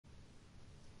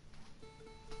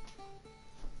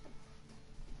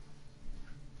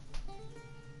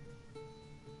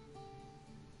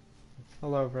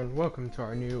Hello everyone, welcome to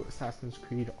our new Assassin's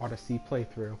Creed Odyssey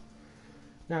playthrough.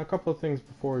 Now a couple of things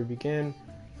before we begin.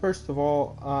 First of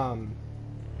all,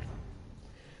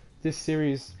 this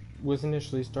series was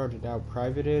initially started out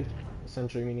privated,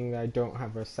 essentially meaning that I don't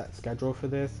have a set schedule for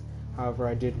this. However,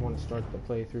 I did want to start the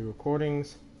playthrough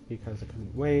recordings because I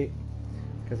couldn't wait,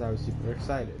 because I was super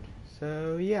excited.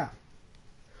 So yeah.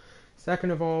 Second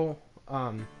of all,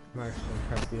 I'm actually going to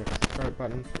press the X start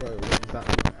button. What does that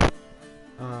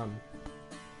do?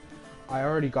 I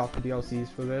already got the DLCs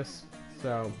for this,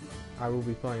 so I will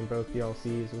be playing both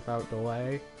DLCs without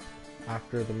delay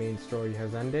after the main story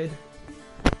has ended.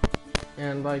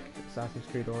 And like Assassin's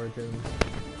Creed Origins,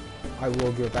 I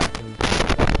will go back and...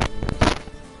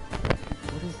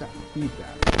 What is that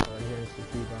feedback? So I'm hearing some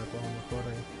feedback while I'm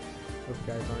recording. Hope you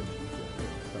guys aren't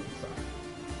stuff.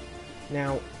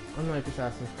 Now, unlike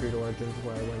Assassin's Creed Origins,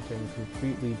 where I went in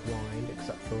completely blind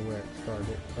except for where it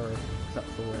started, or except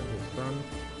for where it was from,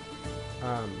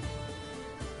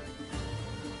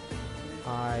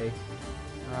 I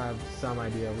have some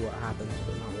idea of what happens,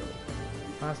 but not really.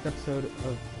 Last episode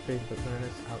of Fate of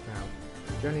Atlantis out now.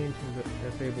 Journey into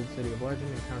the fabled city of legend,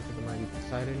 encounter the mighty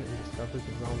Poseidon, and discover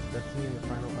the realm's destiny in the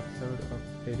final episode of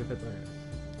Fate of Atlantis.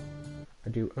 I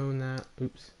do own that.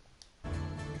 Oops.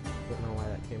 Don't know why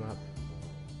that came up.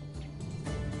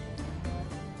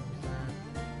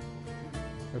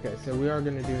 Okay, so we are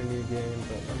going to do a new game,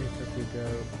 but let me quickly go.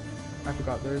 I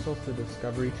forgot, there's also a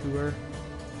Discovery Tour,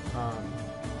 which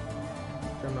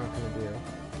I'm not going to do,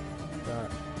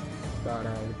 but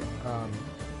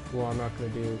well, I'm not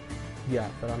going to do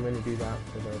yet, but I'm going to do that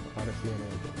for the Odyssey and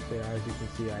Origins. So yeah, as you can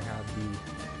see, I have the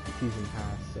season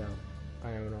pass, so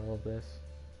I own all of this.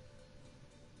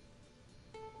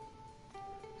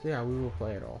 So yeah, we will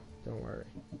play it all, don't worry.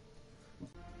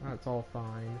 That's all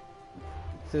fine.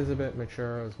 This is a bit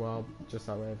mature as well, just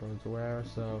that way everyone's aware,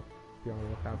 so be on the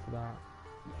lookout for that.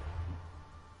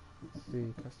 Let's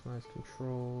see, customize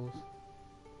controls.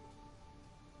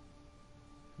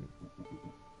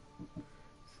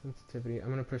 Sensitivity.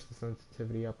 I'm going to push the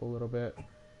sensitivity up a little bit.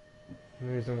 And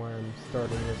the reason why I'm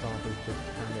starting this off is just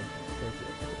to kind of think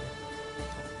it.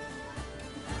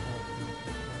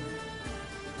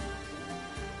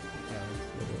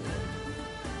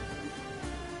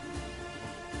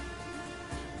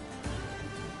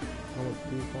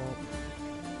 Default.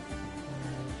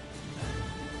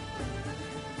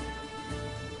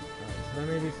 So there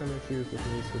may be some issues with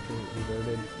me switching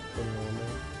inverted from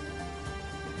normal,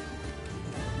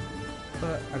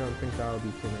 but I don't think that would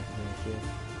be too much of an issue.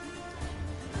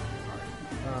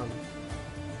 Alright,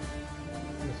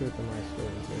 let's see what the my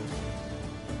story is.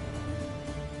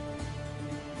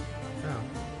 Oh.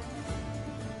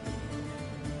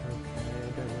 Okay, I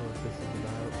don't know what this is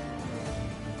about.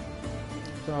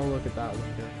 So I'll look at that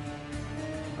later.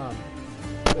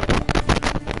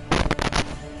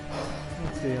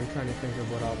 Let's see, I'm trying to think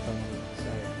of what else I want to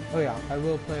say. Oh yeah, I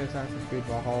will play Assassin's Creed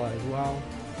Valhalla as well.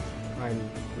 I'm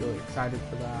really excited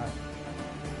for that.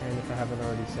 And if I haven't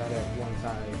already said it, once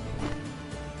I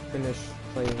finish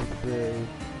playing through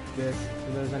this,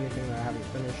 if there's anything that I haven't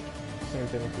finished, same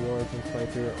thing with the Origins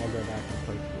playthrough, I'll go back and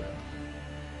play through it.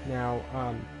 Now,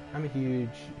 I'm a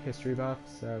huge history buff,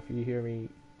 so if you hear me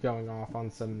going off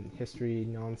on some history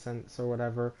nonsense or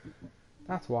whatever,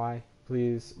 that's why.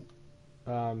 Please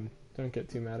don't get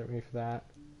too mad at me for that.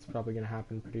 It's probably going to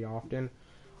happen pretty often.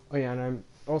 Oh yeah, and I'm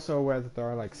also aware that there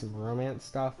are like some romance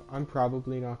stuff. I'm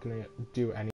probably not going to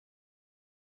do any.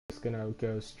 I'm just going to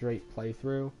go straight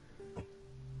playthrough.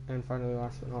 And finally,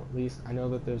 last but not least, I know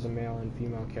that there's a male and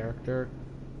female character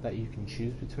that you can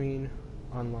choose between,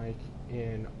 unlike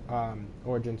in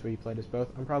Origins where you played as both.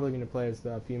 I'm probably going to play as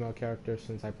the female character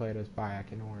since I played as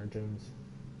Bayek in Origins.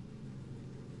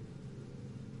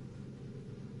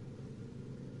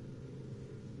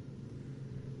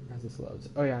 As this loads.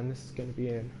 Oh yeah, and this is going to be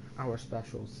an hour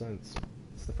special since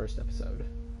it's the first episode.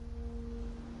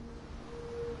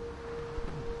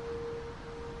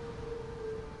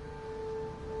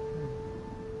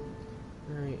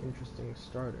 Very interesting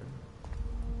starter.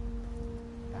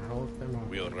 Battle of Thermopylae.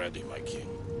 We are ready, my king.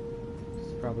 This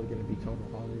is probably going to be total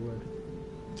Hollywood.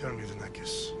 Tell me,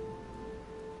 Venekis,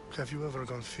 have you ever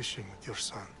gone fishing with your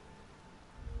son?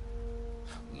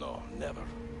 No, never.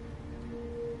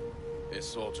 A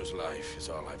soldier's life is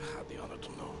all I've had the honor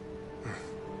to know.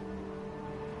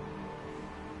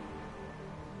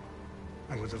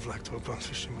 I would have liked to have gone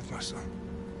fishing with my son.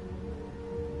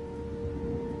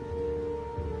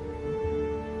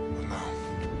 But now...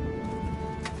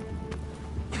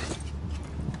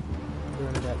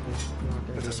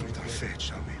 Let us meet our fate,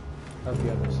 shall we? Of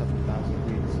the other 7,000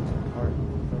 weeks apart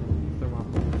from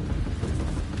Thermopylae.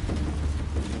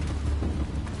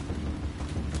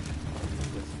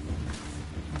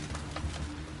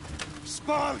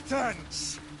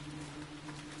 Spartans!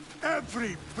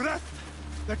 Every breath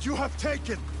that you have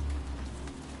taken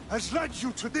has led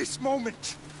you to this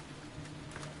moment.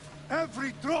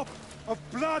 Every drop of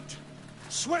blood,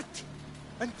 sweat,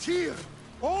 and tear,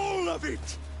 all of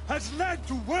it has led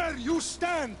to where you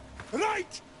stand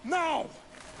right now.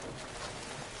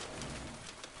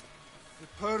 The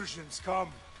Persians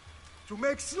come to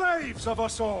make slaves of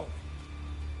us all.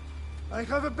 I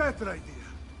have a better idea.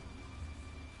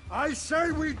 I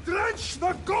say we drench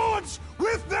the gods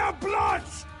with their blood!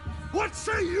 What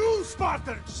say you,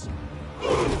 Spartans?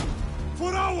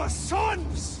 For our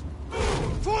sons!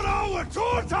 For our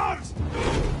daughters!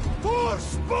 For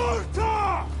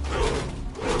Sparta!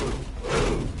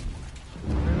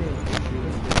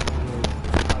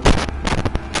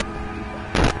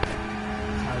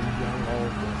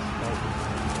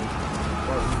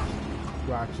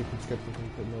 Were actually conscripted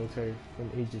into the military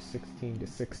from ages 16 to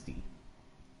 60.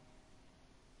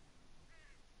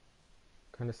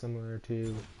 Kind of similar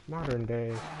to modern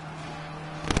day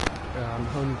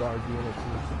home guard units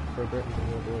for Britain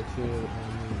in World War II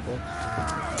and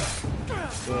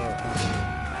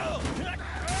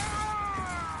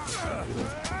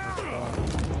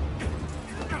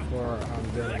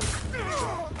Germany.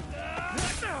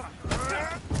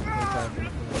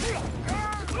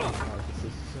 This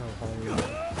is so hard.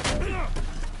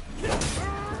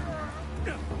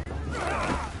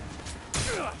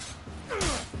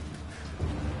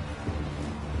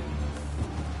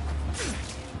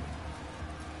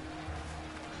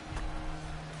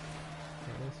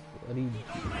 Bloody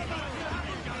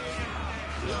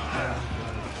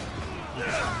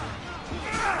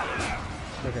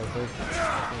okay,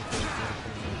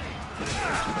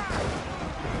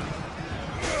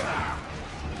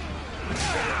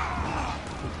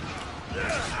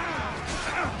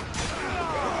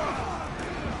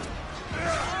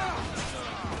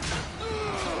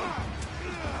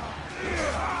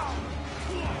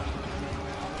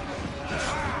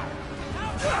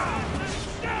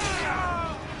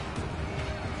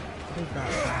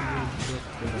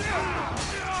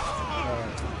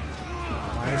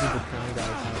 why did the crown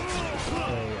guys have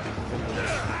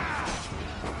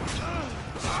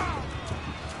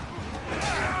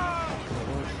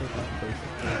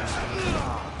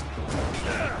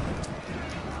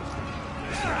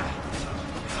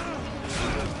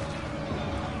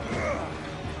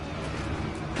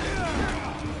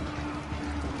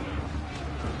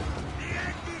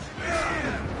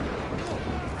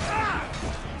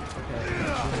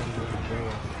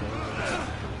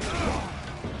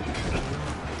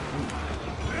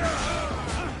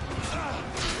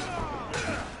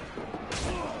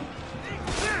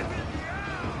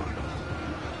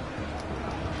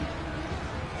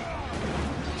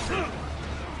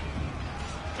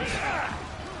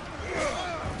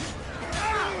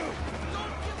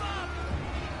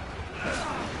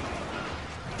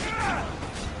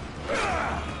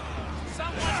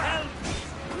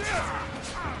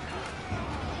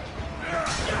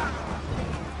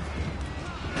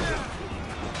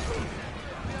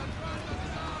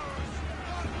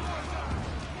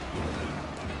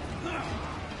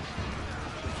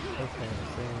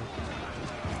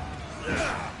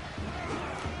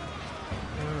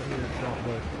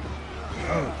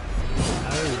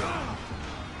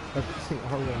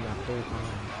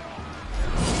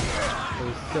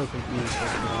so confused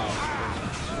with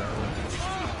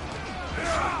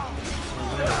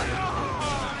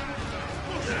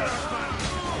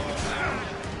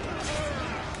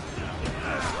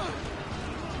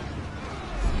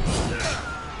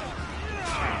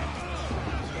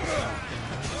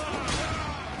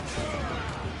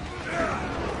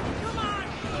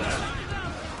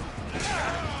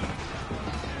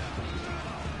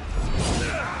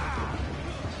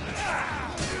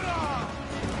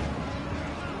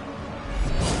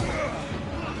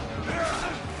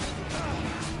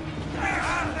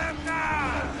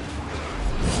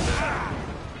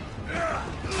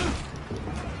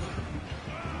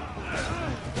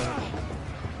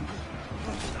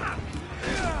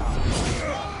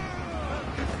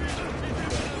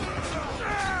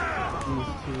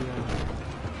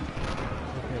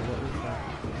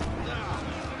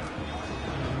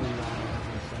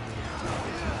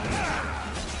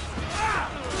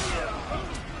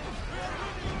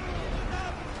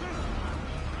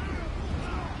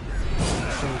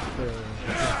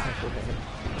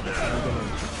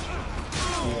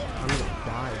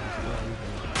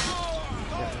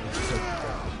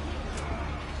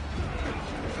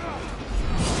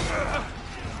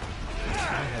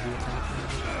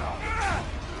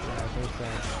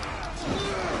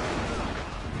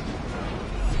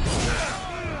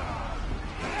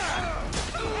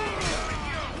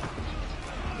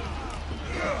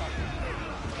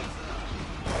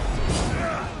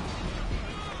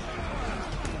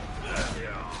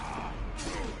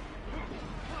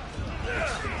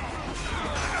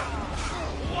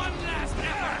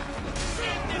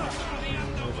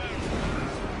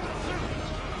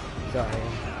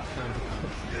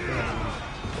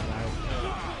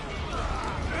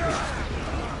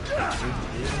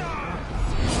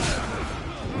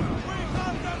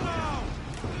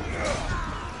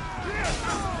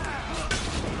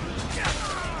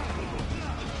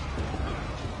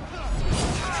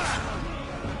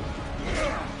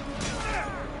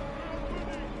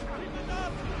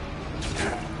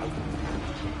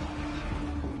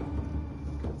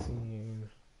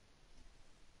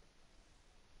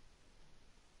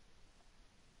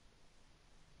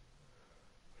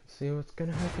see what's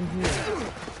gonna happen here.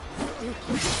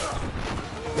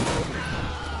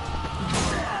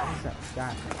 What's that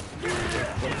stack?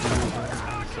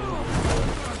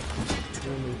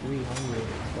 Only 300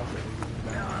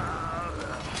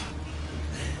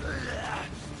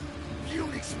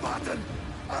 Puny Spartan!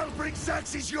 I'll bring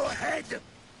Xerxes your head!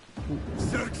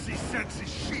 Xerxes sends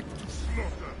his sheep to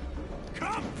slaughter.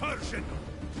 Come, Persian!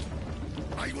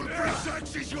 I will bring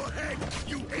Xerxes your head,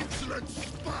 you insolent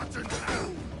Spartan!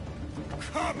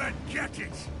 Come and get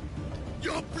it!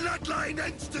 Your bloodline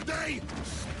ends today,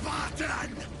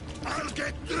 Spartan! I'll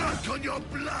get drunk on your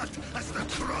blood as the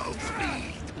crows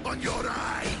feed on your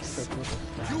eyes!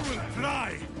 You will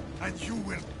try, and you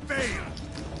will fail!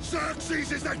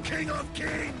 Xerxes is the king of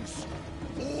kings!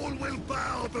 All will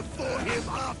bow before him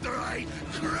after I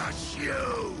crush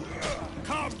you!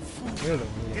 Come, fool!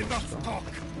 Enough talk!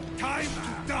 Time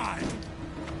to die!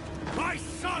 My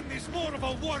son is more of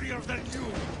a warrior than you!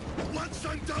 Once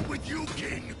I'm done with you,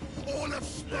 king, all of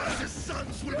Sparta's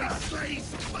sons will be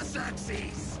slaves for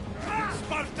Xerxes!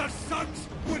 Sparta's sons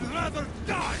would rather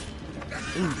die!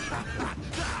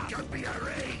 Can be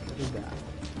arranged!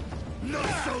 Not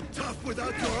so tough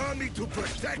without your army to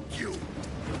protect you!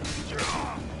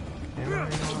 Am I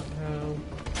not? No.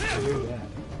 I do that.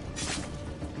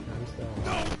 I'm still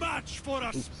alive. No match for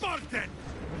a Spartan!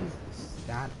 What is this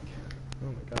static? Oh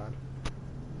my god.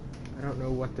 I don't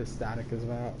know what this static is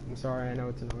about. I'm sorry, I know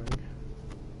it's annoying.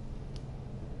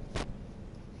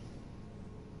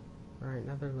 Alright,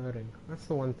 another loading. That's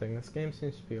the one thing. This game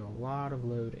seems to be a lot of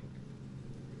loading.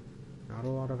 Not a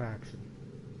lot of action.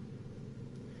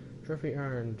 Trophy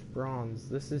earned. Bronze.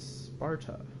 This is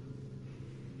Sparta.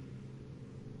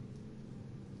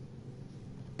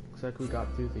 Looks like we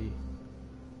got through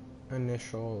the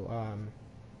initial,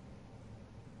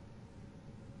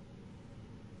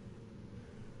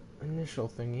 initial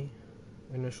thingy.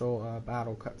 Initial,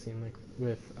 battle cutscene, like,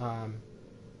 with,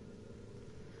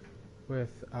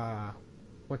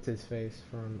 what's his face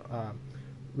from,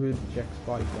 Rudjek's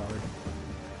bodyguard.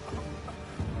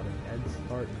 Dead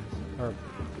Spartans, or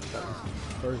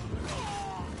Persians.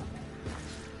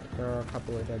 There are a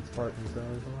couple of dead Spartans there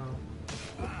as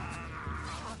well.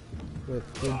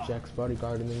 With Rudjek's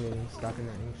bodyguard and then getting stuck in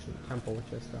that ancient temple which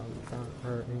I still haven't found,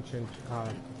 or ancient,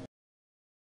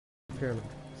 pyramid.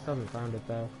 Still haven't found it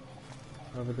though.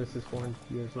 However, this is 400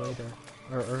 years later,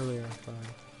 or earlier, sorry.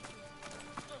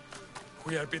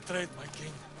 We are betrayed, my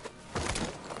king.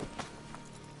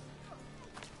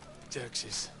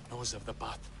 Xerxes knows of the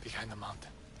path behind the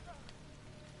mountain.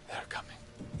 They're coming.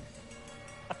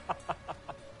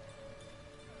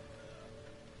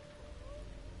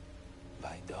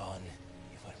 By dawn,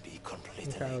 you will be completely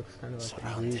Looks kind of like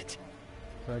surrounded. Greek,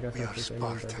 so I guess We that's are what they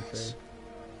mean by Spartans. betrayed.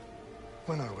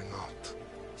 When are we not? Why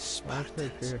is there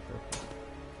Spartans. fear?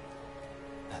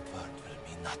 That word will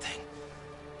mean nothing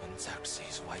when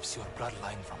Xerxes wipes your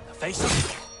bloodline from the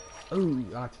face. Oh,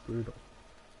 that's brutal.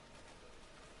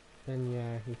 And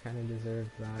yeah, he kind of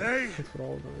deserved that. They- That's what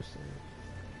all of them are saying.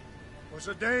 Was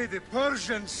a day the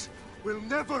Persians will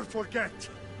never forget.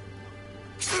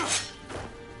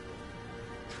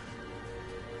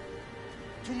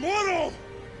 Tomorrow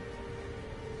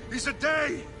is a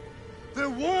day the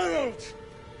world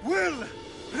will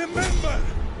remember.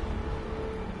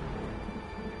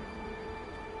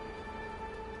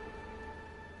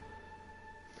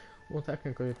 Well,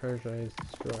 technically Persia is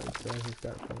destroyed, so he's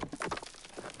got a point.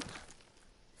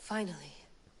 Finally.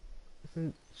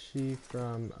 Isn't she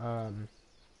from,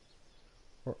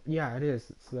 yeah, it is.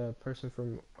 It's the person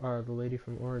from, the lady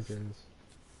from Origins.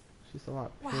 She's a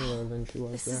lot Wow. paler than she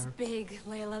was This there. is big,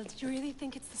 Layla. Did you really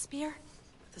think it's the spear?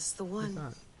 This is the What's one.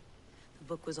 that? The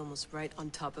book was almost right on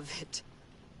top of it.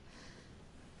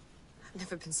 I've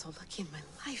never been so lucky in my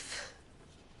life.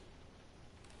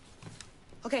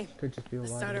 Okay, Could just be a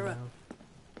let's lot start her up. now.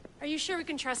 Are you sure we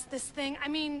can trust this thing? I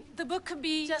mean, the book could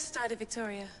be... Just started,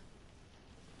 Victoria.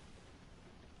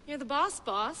 You're the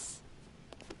boss.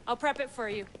 I'll prep it for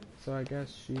you. So I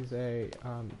guess she's a,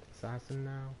 assassin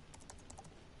now.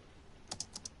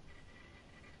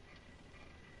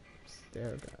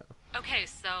 There we go. Okay,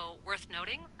 so worth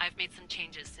noting, I've made some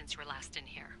changes since you were last in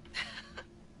here.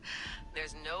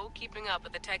 There's no keeping up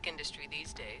with the tech industry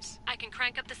these days. I can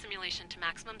crank up the simulation to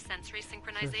maximum sensory So she's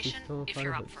synchronization still a if part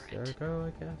you're of up for it. Hysterico, I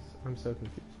guess? I'm so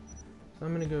confused. So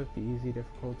I'm gonna go with the easy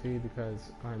difficulty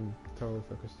because I'm totally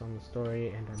focused on the story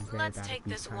and I'm very Let's bad take at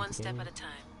these this kinds one of step games. at a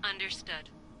time. Understood.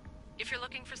 If you're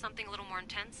looking for something a little more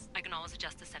intense, I can always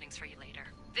adjust the settings for you later.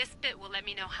 This bit will let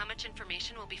me know how much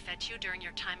information will be fed to you during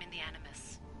your time in the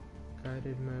Animus.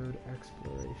 Guided mode,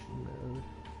 exploration mode.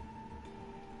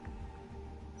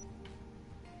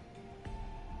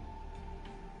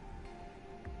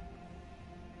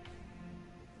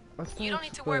 let's go You don't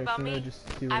need to worry about exploration, me.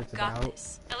 just see what I've it's got about.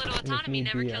 this. A little And if autonomy need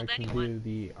never be, I killed can anyone. do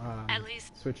the At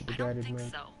least, switch it to I don't guided think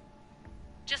mode. so.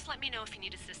 Just let me know if you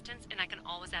need assistance, and I can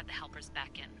always add the helpers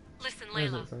back in. Listen, Where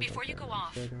is Layla, it? before you Okay, go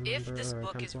off, Straight on If number this or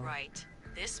book is Templar? right,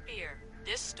 this spear,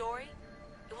 this story,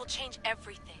 it will change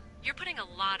everything. you're putting a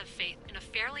lot of faith in a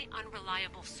fairly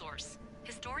unreliable source.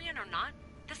 Historian or not,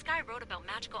 this guy wrote about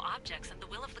magical objects and the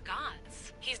will of the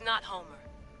gods. He's not Homer.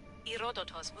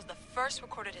 Herodotus was the first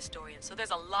recorded historian, so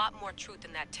there's a lot more truth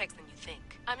in that text than you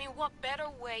think. I mean, what better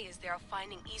way is there of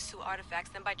finding Isu artifacts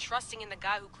than by trusting in the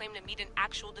guy who claimed to meet an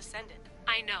actual descendant?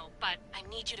 I know, but I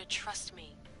need you to trust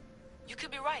me. You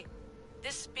could be right.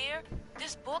 This spear,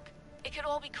 this book, it could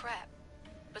all be crap.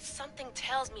 But something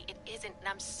tells me it isn't, and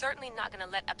I'm certainly not gonna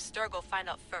let Abstergo find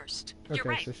out first. you're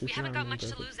right. So she's We haven't not got much to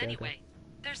perfect. lose Okay. anyway.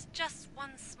 There's just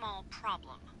one small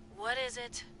problem. What is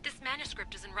it? This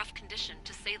manuscript is in rough condition,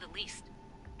 to say the least.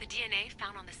 The DNA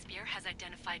found on the spear has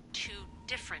identified 2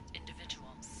 different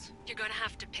individuals. You're going to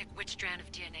have to pick which strand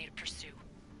of DNA to pursue.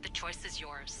 The choice is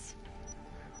yours.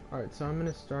 Alright, so I'm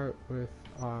gonna start with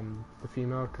the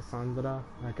female Cassandra,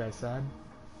 like I said.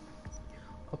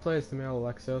 I'll play as the male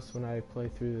Alexos when I play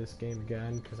through this game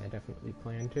again, because I definitely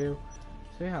plan to.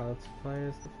 So yeah, let's play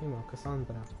as the female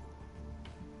Cassandra.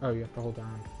 Oh, you have to hold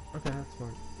down. Okay, that's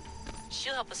smart.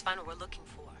 She'll help us find what we're looking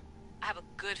for. I have a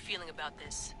good feeling about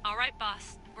this. All right,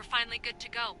 boss. We're finally good to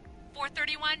go.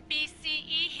 431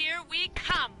 BCE, here we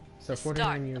come. So The 49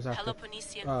 start years of after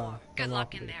Peloponnesian War. Good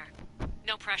luck in Thermopylae. there.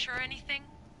 No pressure or anything,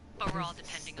 but we're all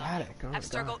depending on you. Static. Oh my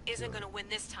Abstergo God. isn't gonna win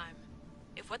this time.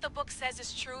 If what the book says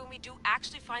is true and we do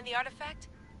actually find the artifact,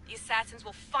 the assassins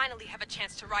will finally have a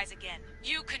chance to rise again.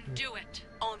 You can do it.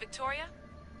 Oh, and Victoria,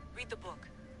 read the book.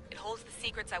 It holds the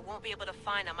secrets I won't be able to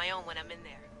find on my own when I'm in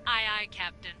there. Aye, aye,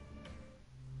 Captain.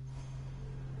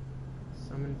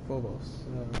 Summon Phobos.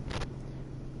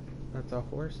 That's a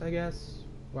horse, I guess.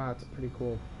 Wow, it's a pretty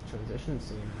cool transition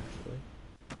scene, actually.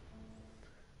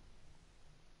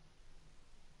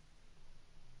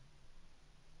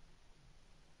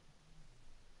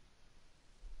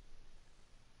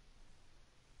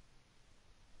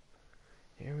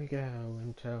 Here we go,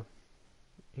 into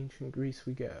ancient Greece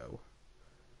we go.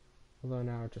 Although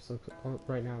now it just looks,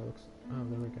 right now it looks, oh,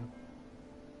 there we go.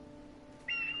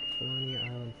 Colony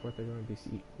Island, 431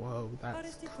 BC. Whoa,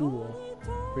 that's cool.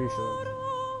 Pretty sure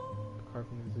it's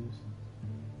carving of Zeus.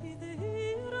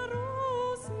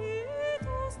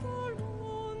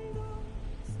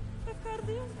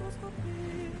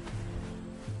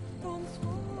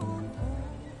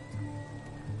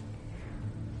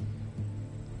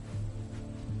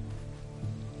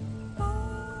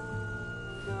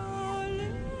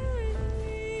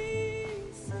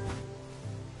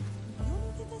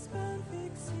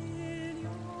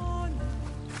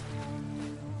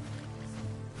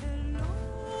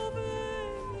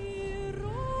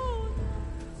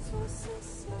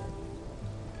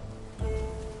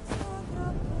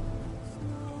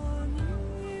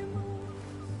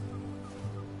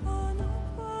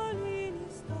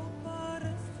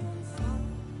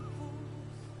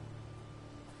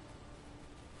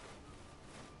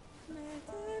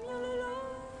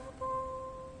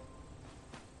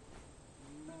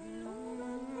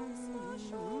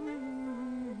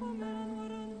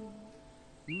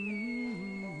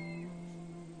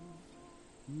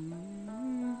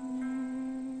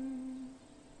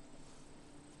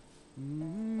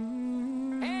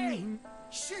 Hey!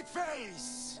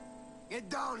 Shitface! Get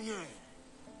down here!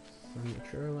 Some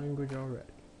mature language already.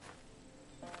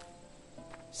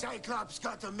 Cyclops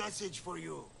got a message for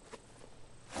you.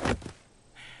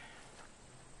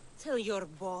 Tell your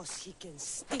boss he can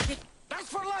stick it. That's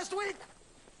for last week!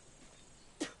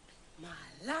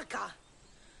 Malaka!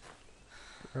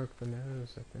 Broke the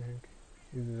nose, I think.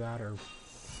 Either that or...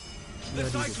 The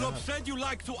Cyclops said you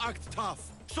like to act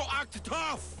tough, so act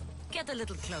tough! Get a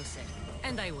little closer,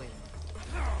 and I will.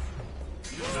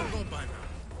 You should know by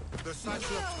now. The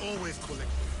Cyclops always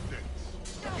collect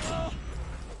things.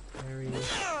 Very good.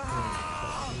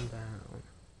 Put him down.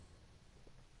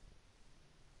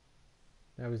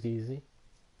 That was easy.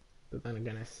 But then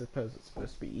again, I suppose it's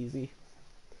supposed to be easy.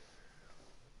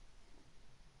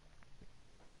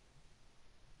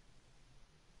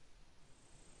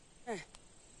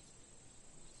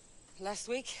 Last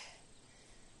week?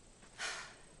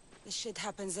 This shit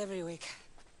happens every week.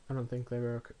 I don't think they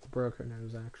broke her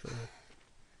nose, actually.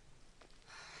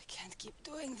 I can't keep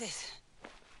doing this.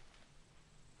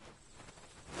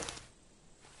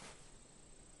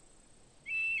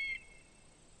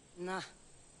 Nah.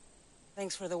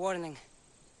 Thanks for the warning.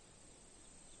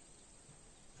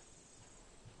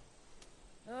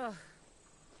 Oh.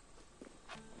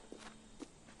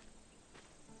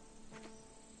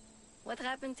 What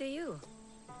happened to you?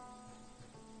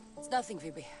 It's nothing,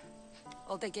 Phoebe.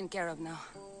 All taken care of now.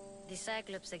 The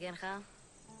Cyclops again, huh?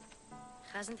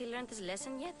 Hasn't he learned his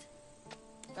lesson yet?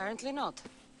 Apparently not.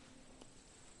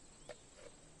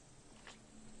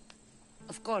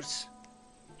 Of course.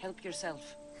 Help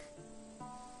yourself.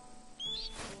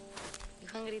 You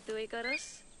hungry too,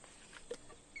 Icarus?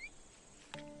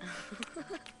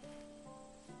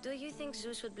 Do you think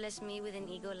Zeus would bless me with an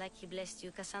ego like he blessed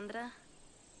you, Cassandra?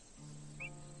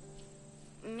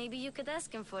 Maybe you could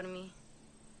ask him for me.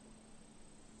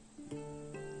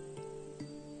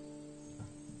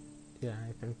 Yeah,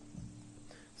 I think.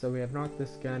 So we have not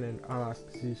this gun, and I'll ask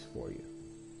Zeus for you.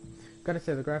 Gotta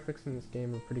say, the graphics in this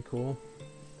game are pretty cool.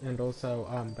 And also,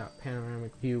 that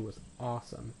panoramic view was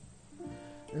awesome.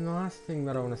 And the last thing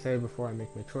that I want to say before I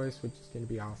make my choice, which is going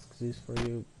to be ask Zeus for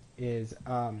you, is,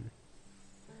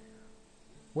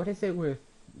 what is it with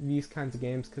these kinds of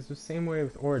games? Because the same way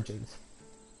with Origins.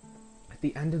 At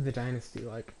the end of the dynasty,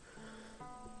 like,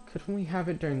 couldn't we have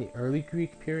it during the early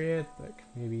Greek period? Like,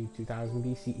 maybe 2000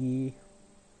 BCE?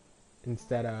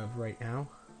 Instead of right now?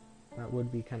 That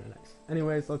would be kind of nice.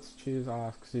 Anyways, let's choose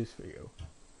ask Zeus for you.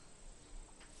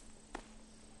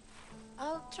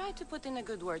 I'll try to put in a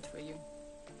good word for you.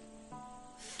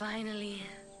 Finally.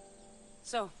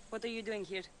 So, what are you doing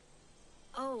here?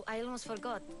 Oh, I almost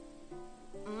forgot.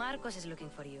 Marcos is looking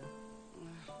for you.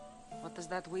 What does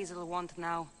that weasel want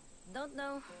now? Don't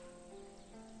know.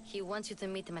 He wants you to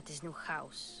meet him at his new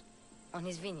house. On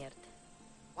his vineyard.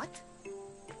 What?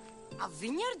 A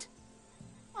vineyard?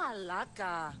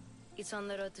 Malaka. It's on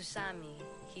the road to Sami.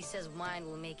 He says wine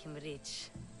will make him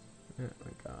rich. Oh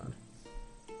my god.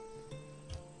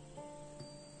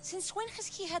 Since when has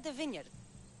he had a vineyard?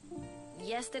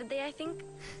 Yesterday, I think.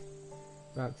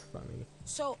 That's funny.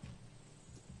 So,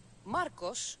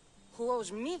 Marcos, who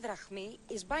owes me drachmi,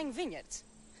 is buying vineyards.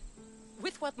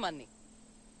 With what money?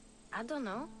 I don't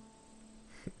know.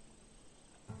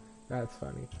 That's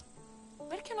funny.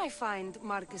 Where can I find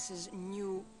Marcus's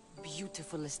new,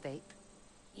 beautiful estate?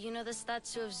 You know the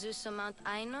statue of Zeus on Mount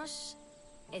Ainos?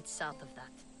 It's south of that.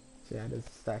 So yeah, there's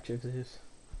the statue of Zeus.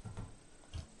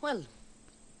 Well,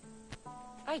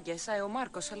 I guess I owe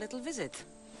Marcos a little visit.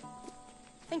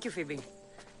 Thank you, Phoebe.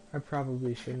 I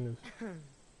probably shouldn't have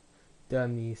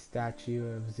done the statue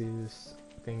of Zeus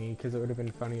thingy, because it would have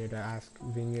been funnier to ask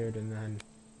Vineyard and then...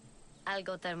 I'll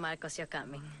go tell Marcos you're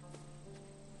coming.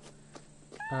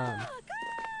 My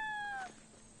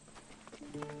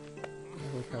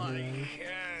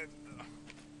head.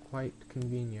 Quite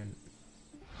convenient.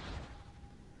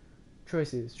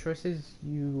 Choices. Choices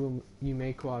you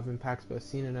make will have impacts both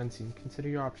seen and unseen. Consider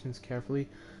your options carefully.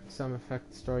 Some affect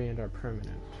the story and are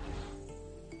permanent.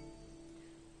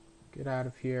 Get out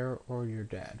of here or you're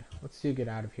dead. Let's do get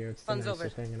out of here. It's the nicer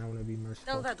thing and I want to be merciful.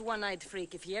 Tell that one-eyed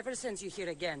freak if he ever sends you here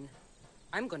again,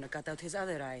 I'm gonna cut out his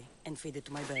other eye and feed it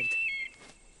to my bird.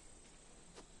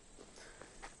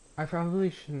 I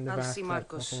probably shouldn't have asked see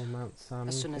Marcos that the whole Mount Sami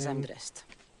as soon as thing, I'm dressed.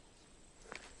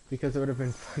 because it would have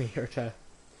been funnier to...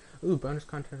 Ooh, bonus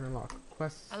content unlocked.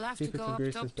 Quests, Secrets of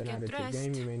Greece has been added to the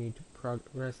game. You may need to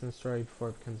progress in the story before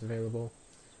it becomes available.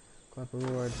 Collect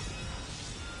reward.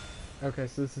 Okay,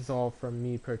 so this is all from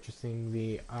me purchasing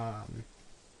the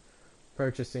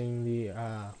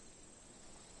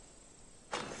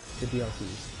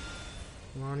DLCs.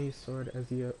 Lonnie's sword,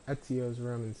 Ezio's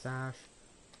Roman sash,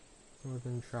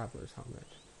 Northern Traveler's helmet.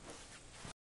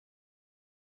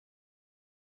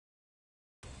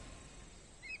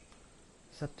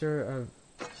 Scepter of...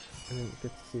 I didn't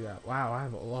get to see that. Wow, I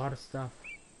have a lot of stuff.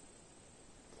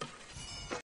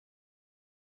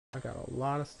 I got a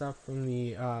lot of stuff from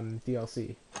the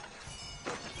DLC.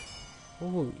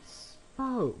 Holy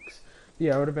smokes!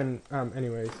 Yeah, it would have been,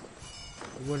 anyways,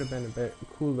 it would have been a bit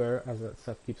cooler, as that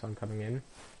stuff keeps on coming in,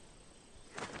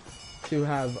 to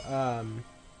have,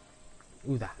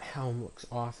 ooh, that helm looks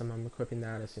awesome. I'm equipping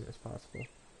that as soon as possible.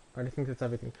 Alright, I think that's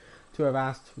everything. To have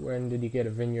asked when did you get a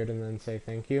vineyard and then say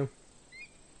thank you.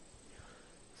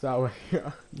 So that way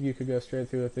you could go straight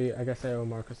through with the, I guess I owe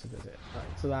Marcus a visit.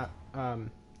 Alright, so that,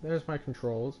 there's my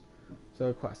controls.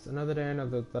 So quest, another day,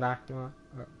 another drachma,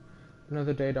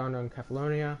 another day dawned on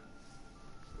Kefalonia.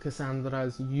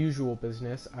 Cassandra's usual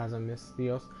business as a Miss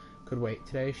Theos could wait.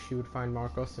 Today she would find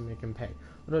Marcos and make him pay.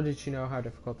 Little did she know how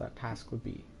difficult that task would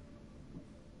be.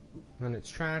 And then it's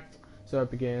tracked, so it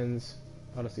begins.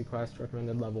 Odyssey quest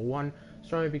recommended level 1.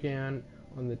 Story began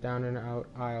on the down and out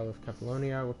Isle of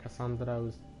Kefalonia, where Cassandra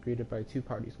was greeted by two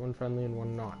parties, one friendly and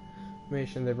one not.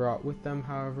 Information they brought with them,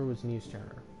 however, was news to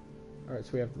her. Alright,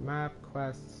 so we have the map,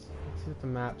 quests. Let's see what the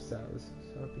map says.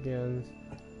 So it begins.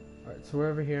 Alright, so we're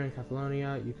over here in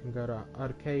Kefalonia. You can go to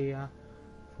Archaea,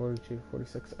 42,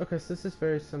 46. Okay, so this is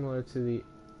very similar to the...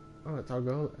 Oh, it's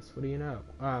Argolis. What do you know?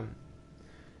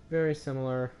 Very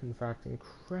similar, in fact,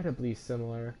 incredibly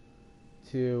similar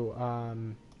to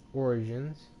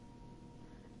Origins.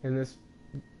 And this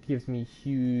gives me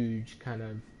huge kind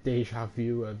of deja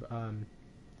vu of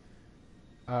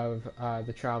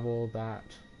the travel that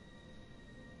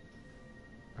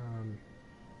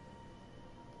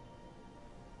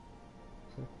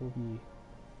so we'll be...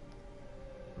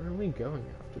 Where are we going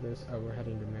after this? Oh, we're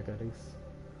heading to Megadis.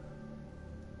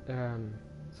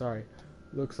 Sorry.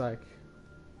 Looks like...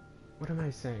 What am I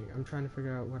saying? I'm trying to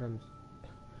figure out what I'm...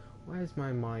 Why is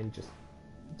my mind just...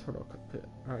 Total cockpit.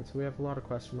 Alright, so we have a lot of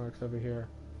question marks over here.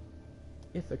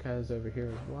 Ithaca is over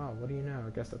here as well. What do you know? I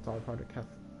guess that's all part of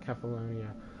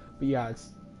Kefalonia. But yeah, it's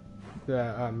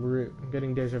the route. I'm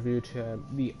getting deja vu to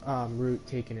the route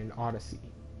taken in Odyssey.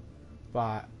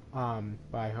 By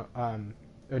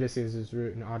Odysseus'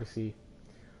 route in Odyssey,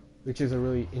 which is a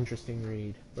really interesting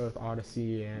read, both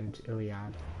Odyssey and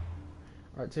Iliad.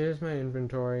 Alright, so here's my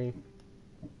inventory.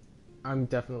 I'm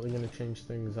definitely going to change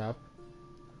things up,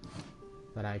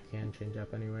 that I can change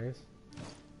up anyways.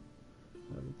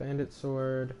 Bandit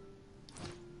sword.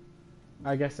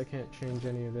 I guess I can't change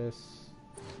any of this.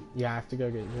 Yeah, I have to go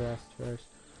get dressed first.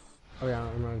 Oh yeah,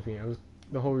 that reminds me.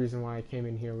 The whole reason why I came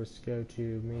in here was to go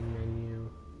to main menu.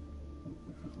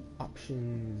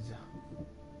 Options.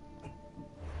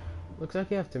 Looks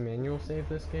like you have to manual save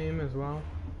this game as well.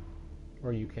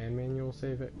 Or you can manual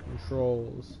save it.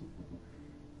 Controls.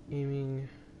 Aiming.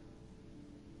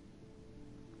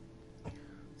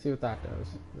 See what that does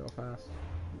real fast.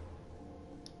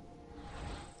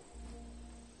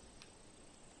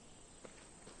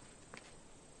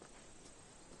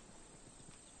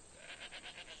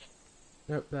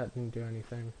 Nope, that didn't do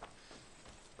anything.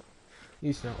 At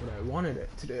least not what I wanted it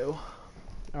to do.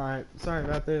 Alright, sorry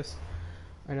about this.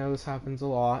 I know this happens a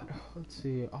lot. Let's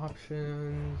see,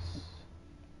 options,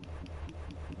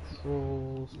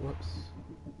 controls, whoops.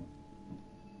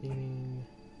 Aiming.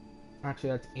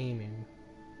 Actually, that's aiming.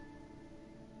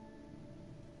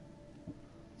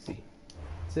 Let's see.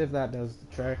 See if that does the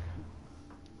trick.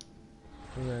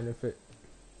 And then if it...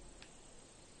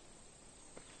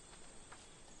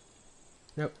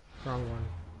 Nope, wrong one.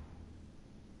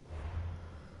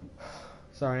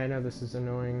 Sorry, I know this is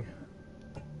annoying.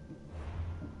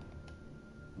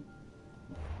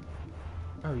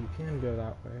 Oh, you can go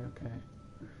that way, okay.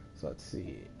 So let's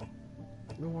see.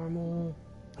 Normal.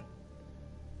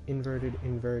 Inverted,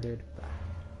 inverted, back.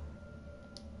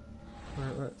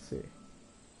 Alright, let's see.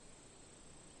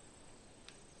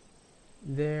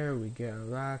 There we go,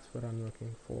 that's what I'm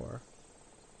looking for.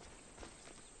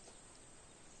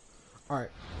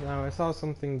 Alright, now I saw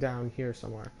something down here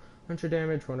somewhere. 100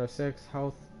 damage, 106,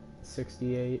 health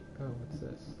 68. Oh, what's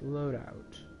this?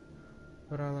 Loadout.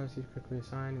 Loadout allows you to quickly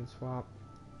assign and swap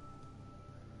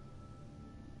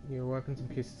your weapons and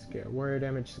pieces of gear. Warrior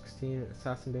damage 16,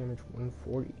 assassin damage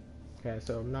 140. Okay,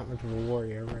 so I'm not much of a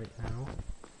warrior right now.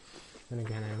 Then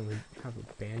again, I only have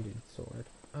a banded sword.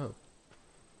 Oh.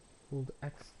 Hold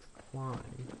X to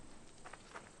climb.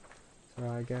 So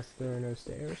I guess there are no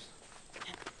stairs.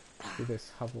 To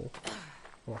this hovel.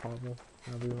 Or hovel,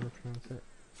 however you want to pronounce it.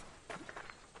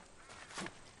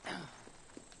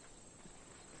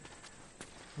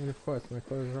 And of course, my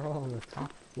clothes are all on the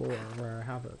top floor where I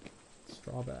have a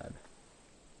straw bed.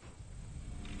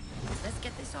 Let's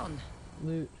get this on.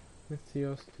 Loot,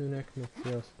 Mythios tunic,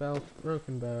 Mythios belt,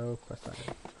 broken bow, quest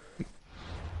item.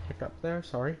 Pick up there,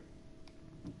 sorry.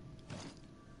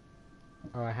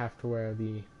 Oh, I have to wear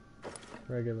the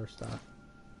regular stuff.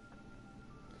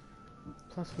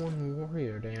 +1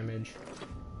 warrior damage.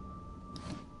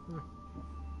 Huh.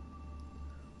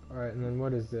 Alright, and then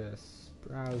what is this?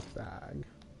 Browse bag.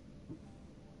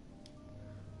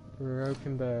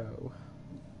 Broken bow.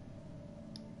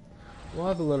 We'll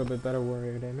have a little bit better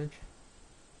warrior damage.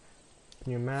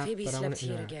 New map, Phoebe but I slept want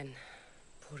here again.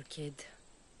 Poor kid.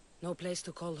 No place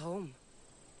to call home.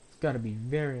 It's gotta be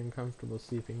very uncomfortable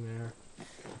sleeping there.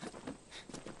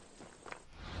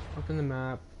 Open the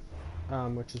map.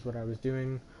 Which is what I was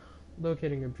doing.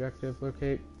 Locating objective.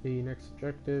 Locate the next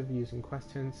objective using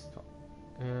quest hints.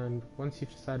 And once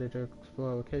you've decided to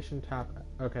explore a location, tap.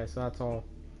 Okay, so that's all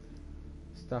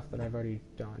stuff that I've already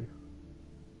done.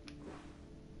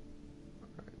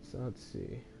 Alright, so let's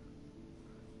see.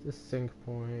 This sync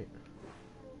point.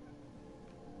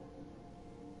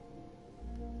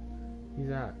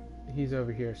 He's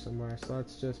over here somewhere, so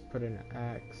let's just put an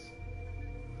X.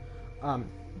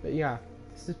 But yeah.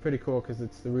 This is pretty cool because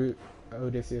it's the route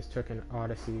Odysseus took in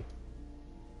Odyssey.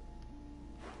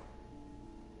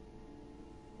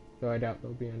 Though I doubt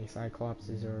there'll be any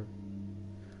Cyclopses or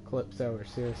Calypso or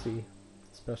Circe,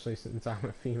 especially since I'm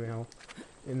a female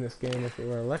in this game. If it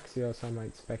were Alexios, I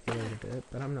might speculate a bit,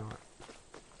 but I'm not.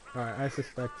 Alright, I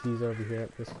suspect he's over here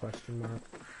at this question mark.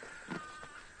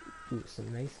 Ooh,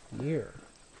 some nice gear.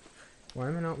 Why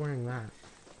am I not wearing that?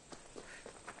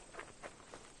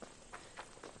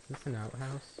 Is this an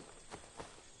outhouse?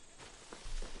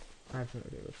 I have no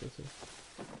idea what this is.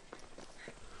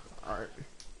 Alright,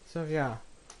 so yeah.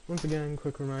 Once again,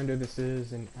 quick reminder, this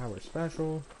is an hour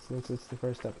special, since it's the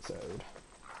first episode.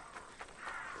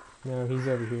 Now, he's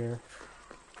over here.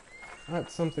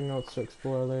 That's something else to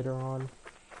explore later on.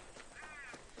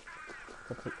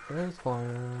 Couple of birds flying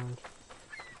around.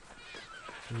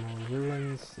 Some more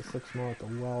ruins. This looks more like a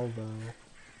well,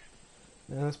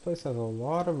 though. And this place has a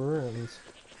lot of ruins.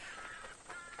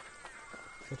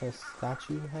 Is that a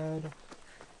statue head?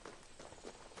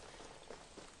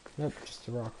 Nope, just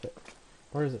a rock face.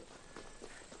 Where is it?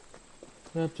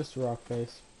 Nope, just a rock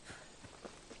face.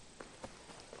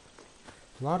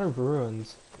 A lot of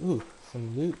ruins. Ooh,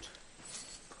 some loot.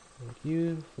 Thank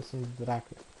you for some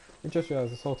Drachma. I just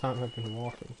realized this whole time I've been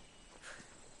walking.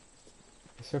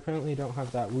 So apparently you don't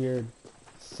have that weird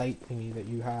sight thingy that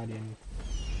you had in...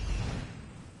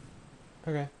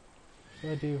 Okay.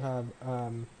 So I do have,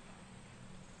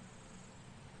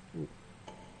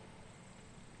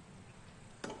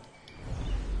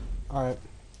 Alright,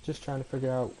 just trying to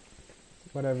figure out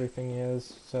what everything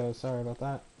is, so sorry about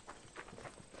that.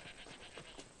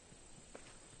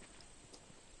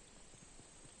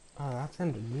 Oh, that's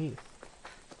underneath.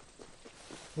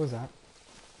 What was that?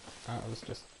 Oh, it was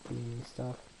just doing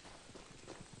stuff.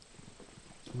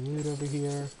 Some loot over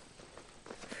here.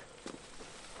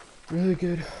 Really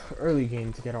good early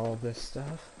game to get all of this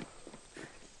stuff.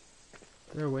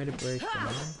 Is there a way to break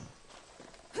down?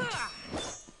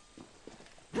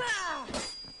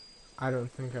 I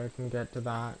don't think I can get to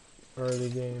that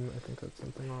early game. I think that's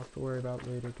something I'll have to worry about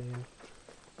later game.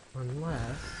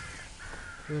 Unless...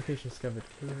 Location discovered.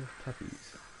 Cave of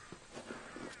Tepes.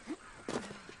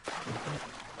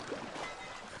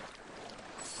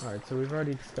 Alright, so we've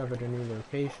already discovered a new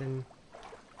location.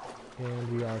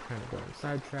 And we are kind of going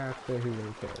sidetracked, but who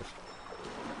really cares?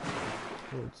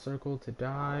 Hold circle to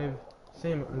dive.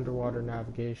 Same underwater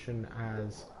navigation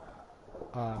as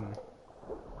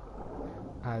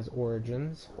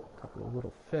Origins. A couple of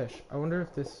little fish. I wonder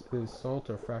if this is salt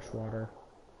or freshwater.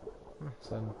 Oh,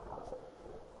 some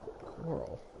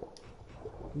coral.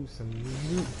 Ooh, some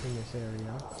loot in this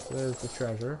area. So there's the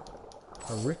treasure.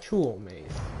 A ritual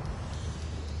mace.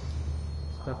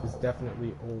 Stuff is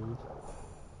definitely old.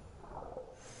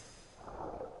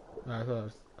 I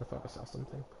thought I saw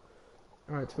something.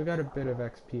 Alright, so we got a bit of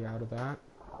XP out of that.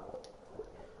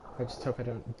 I just hope I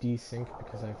don't desync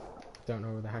because I don't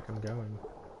know where the heck I'm going.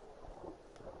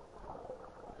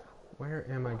 Where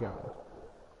am I going?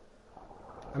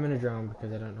 I'm gonna drown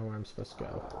because I don't know where I'm supposed to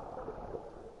go.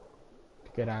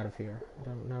 To get out of here. I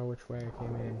don't know which way I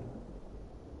came in.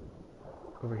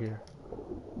 Over here.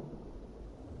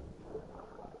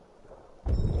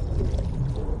 Yep,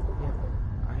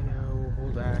 I know.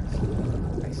 Hold X.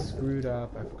 I screwed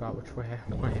up. I forgot which way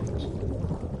I went.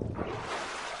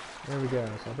 There we go.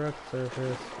 So I broke the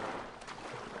surface.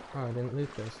 Oh, I didn't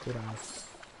loot this, did I?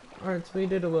 Alright, so we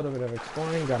did a little bit of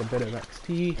exploring, got a bit of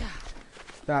XP.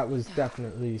 That was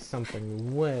definitely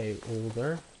something way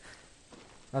older.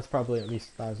 That's probably at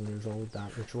least 1,000 years old,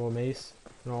 that ritual mace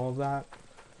and all of that.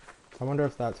 I wonder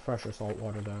if that's fresh or salt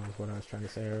water, though, is what I was trying to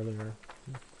say earlier.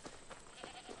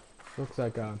 Looks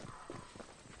like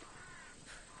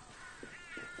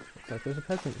there's a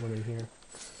peasant woman here.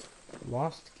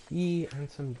 Lost key and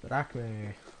some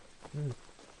drachma.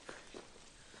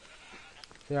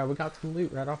 Yeah, we got some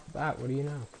loot right off the bat. What do you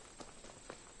know?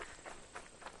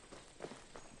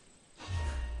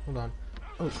 Hold on.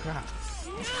 Oh crap.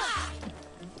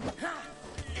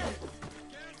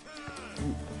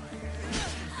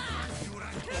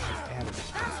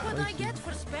 That's what I get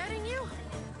for sparing you?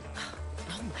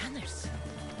 No manners.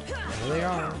 There they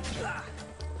are.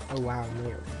 Oh wow,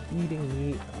 they're eating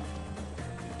meat.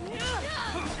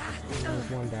 There's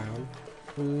one down.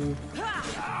 Food.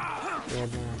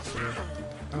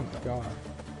 Oh my god.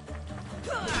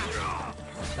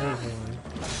 There's one.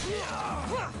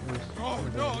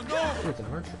 There's an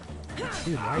archer.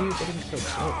 Dude, why are you getting so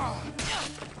close?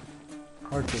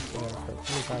 Archers,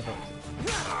 25 archers.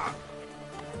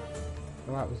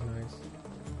 Well, that was nice.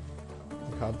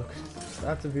 Oh god, look.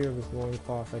 That's a view of his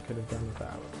loincloth I could have done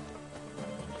without.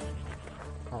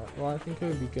 Alright, well I think it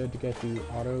would be good to get the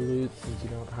auto loot since you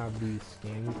don't have the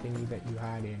scanning thingy that you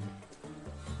had in.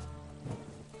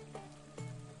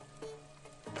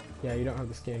 yeah, you don't have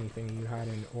the scanning thing you had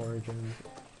in Origins.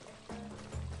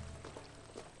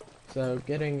 So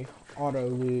getting auto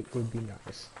loot would be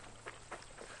nice.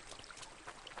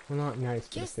 Well, not nice,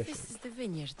 but Guess efficient. this is the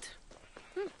vineyard.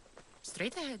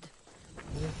 Straight ahead.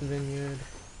 Here's the vineyard.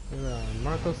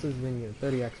 Marcos' vineyard,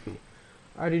 30 XP.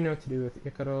 I already know what to do with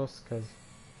Icaros, because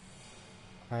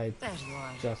I There you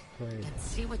are. just played Let's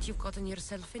see what you've gotten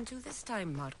yourself into this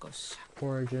time, Marcos.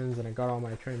 Origins, and I got all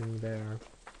my training there.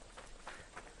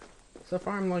 So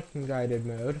far I'm liking guided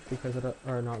mode, because it,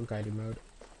 or not guided mode.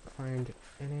 Find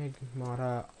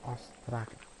Enigmata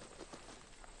Ostraka.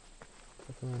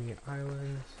 Colonial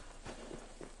Islands.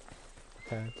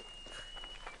 Okay.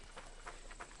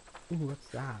 Ooh, what's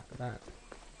that? That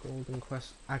golden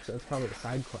quest. Actually, it's probably a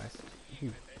side quest.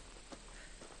 Ooh.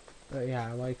 But yeah,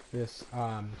 I like this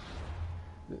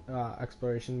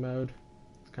exploration mode.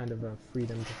 It's kind of a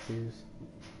freedom to choose.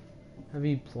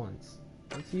 Heavy blunts.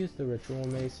 Let's use the ritual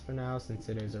mace for now, since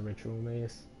it is a ritual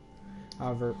mace.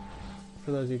 However,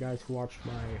 for those of you guys who watched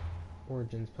my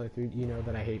Origins playthrough, you know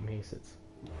that I hate maces.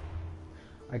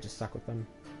 I just suck with them.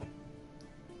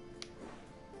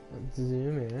 Let's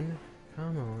zoom in.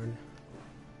 Come on.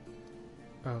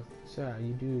 Oh, so yeah,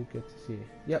 you do get to see.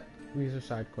 Yep, these are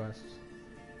side quests.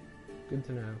 Good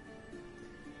to know.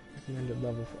 Recommended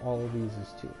level for all of these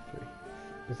is 2 or 3.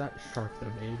 Is that Shark the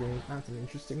Vagrant? That's an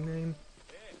interesting name.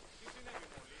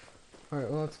 Alright,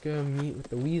 well, let's go meet with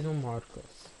the Weasel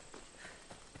Marcos.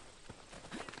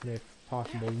 And if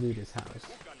possible, loot his house.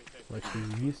 Like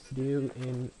we used to do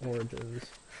in Origins.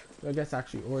 So I guess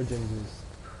actually Origins is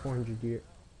 400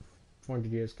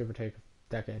 years, give or take, a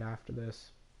decade after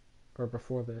this. Or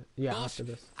before the, yeah, Boss, after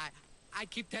this. I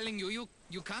keep telling you,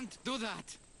 you can't do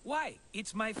that. Why?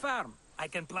 It's my farm. I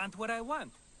can plant what I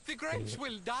want. The grapes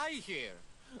will die here.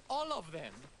 All of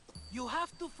them. You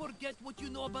have to forget what you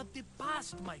know about the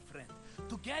past, my friend.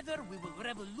 Together, we will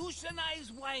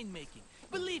revolutionize winemaking.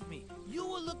 Believe me, you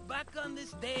will look back on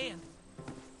this day and...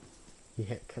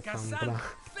 Yeah, Cassandra,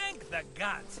 thank the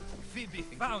gods. Phoebe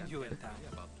found you in time.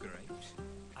 About grapes.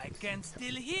 I can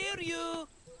still hear you.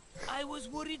 I was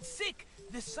worried sick.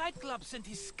 The Cyclops sent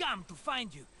his scum to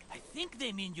find you. I think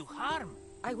they mean you harm.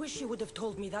 I wish you would have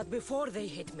told me that before they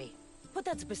hit me. But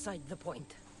that's beside the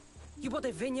point. You bought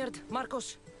a vineyard,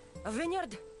 Marcos? A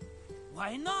vineyard?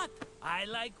 Why not? I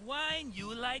like wine,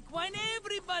 you like wine,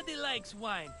 everybody likes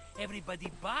wine.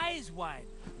 Everybody buys wine.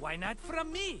 Why not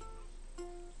from me?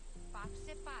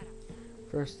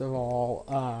 First of all,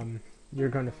 you're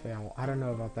gonna fail. I don't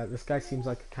know about that. This guy seems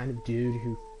like a kind of dude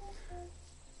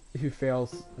who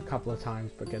fails a couple of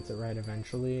times but gets it right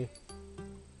eventually.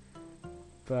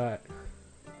 But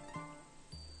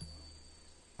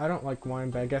I don't like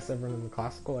wine, but I guess everyone in the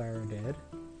classical era did.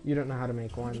 You don't know how to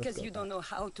make wine. Because you don't know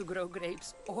how to grow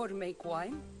grapes or make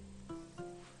wine?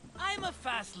 I'm a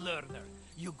fast learner.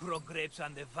 You grow grapes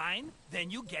on the vine,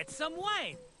 then you get some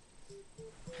wine.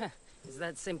 Is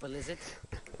that simple, is it?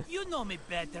 You know me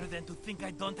better than to think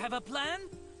I don't have a plan.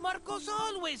 Marcos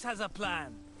always has a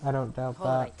plan. I don't doubt that.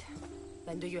 All right.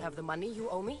 Then do you have the money you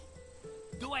owe me?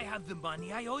 Do I have the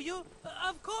money I owe you?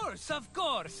 Of course, of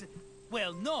course.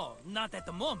 Well, no, not at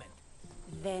the moment.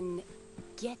 Then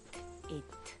get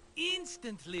it.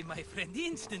 Instantly, my friend,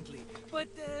 instantly. But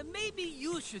maybe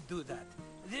you should do that.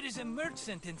 There is a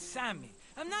merchant in Sami.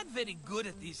 I'm not very good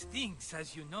at these things,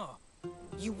 as you know.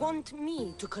 You want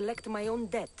me to collect my own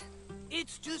debt?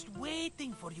 It's just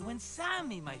waiting for you in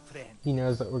Sami, my friend. He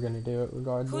knows that we're gonna do it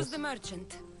regardless. Who's the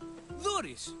merchant?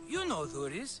 Dhuris. You know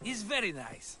Dhuris. He's very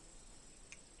nice.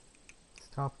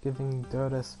 Stop giving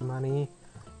Doris money.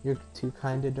 You're too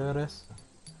kind to Doris.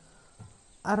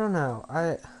 I don't know.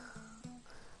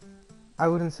 I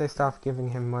wouldn't say stop giving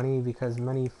him money, because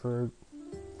money for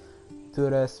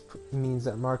Doris means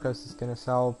that Marcos is going to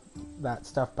sell that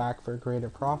stuff back for a greater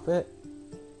profit.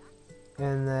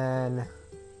 And then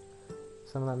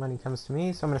some of that money comes to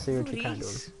me, so I'm going to say you're too kind to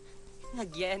him.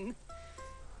 Again?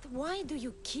 Why do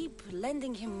you keep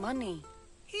lending him money?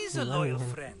 He's a loyal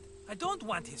friend. I don't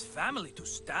want his family to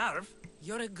starve.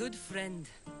 You're a good friend,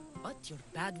 but you're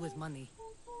bad with money.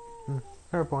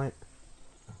 Fair point.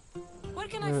 Where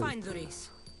can I find Dhuris?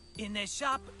 In a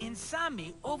shop in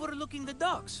Sami overlooking the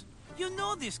docks. You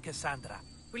know this, Cassandra.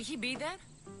 Will he be there?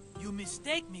 You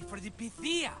mistake me for the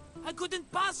Pythia. I couldn't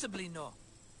possibly know.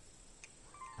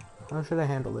 How should I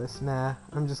handle this? Nah,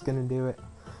 I'm just gonna do it.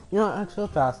 You know what, actually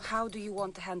fast. How do you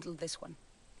want to handle this one?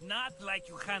 Not like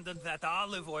you handled that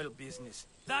olive oil business.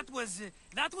 That was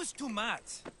too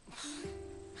much.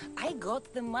 I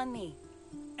got the money.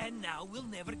 And now we'll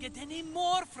never get any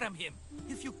more from him.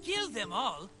 If you kill them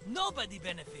all, nobody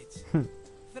benefits.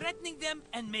 Threatening them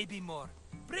and maybe more.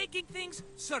 breaking things?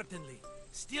 Certainly.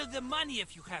 Steal the money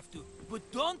if you have to, but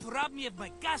don't rob me of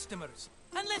my customers.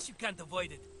 Unless you can't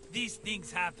avoid it. These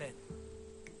things happen.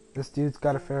 This dude's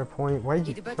got a fair point. Why'd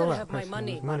you He'd kill better that have my person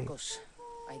money, with money? Marcos.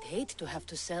 I'd hate to have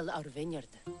to sell our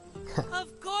vineyard.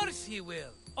 Of course he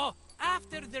will. Oh,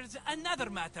 after there's another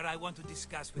matter I want to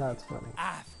discuss with That's you. funny.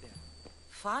 After.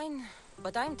 Fine,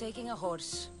 but I'm taking a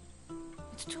horse.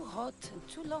 It's too hot and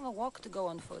too long a walk to go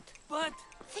on foot. But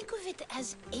think of it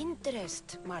as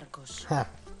interest, Marcos.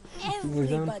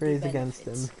 His own phrase against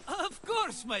him. Of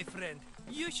course, my friend.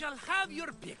 You shall have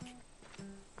your pick.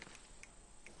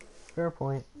 Fair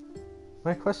point.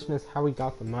 My question is how he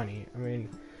got the money. I mean,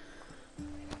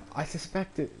 I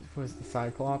suspect it was the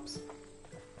Cyclops,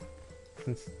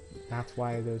 since that's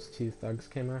why those two thugs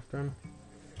came after him.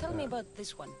 Tell me about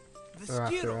this one. The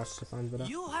Skiros.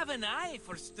 You have an eye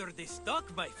for sturdy stock,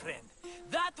 my friend.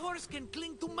 That horse can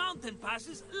cling to mountain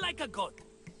passes like a goat.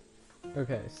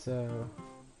 Okay, so...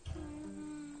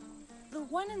 The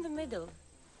one in the middle.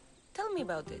 Tell me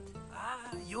about it.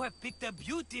 Ah, you have picked a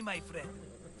beauty, my friend.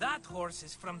 That horse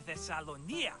is from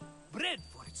Thessalonia, bred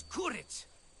for its courage.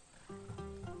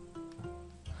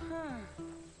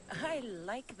 I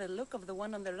like the look of the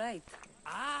one on the right.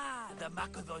 Ah, the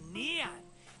Macedonian.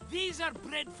 These are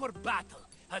bred for battle,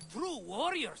 a true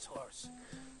warrior's horse.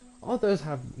 All those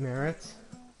have merits.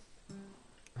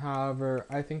 However,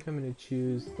 I think I'm going to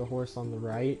choose the horse on the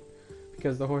right,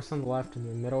 because the horse on the left and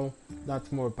the middle,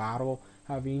 that's more battle.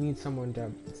 However, you need someone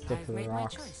to stick to the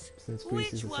rocks, since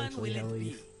Greece is essentially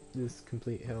hilly. This is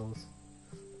complete hills.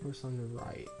 Horse on the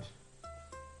right.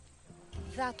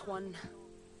 That one.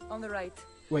 On the right.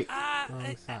 Wait,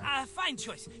 wrong side. Fine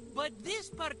choice. But this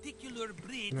particular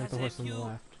breed Not has the a horse on the few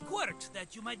left. quirks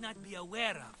that you might not be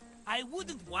aware of. I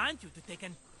wouldn't want you to take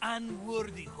an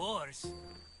unworthy horse.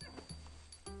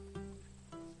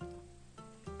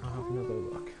 I'll have another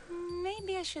look.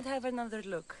 Maybe I should have another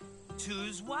look.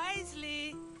 Choose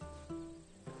wisely.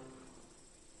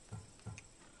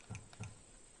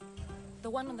 The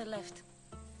one on the left.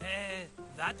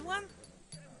 That one?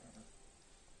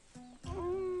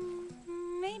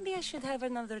 Maybe I should have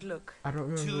another look. I don't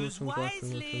remember which one's left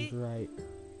and which one's right.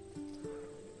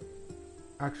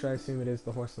 Actually, I assume it is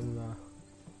the horse on the...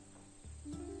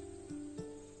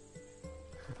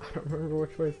 I don't remember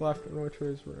which way is left and which way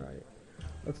is right.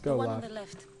 Let's go left. The one left. on the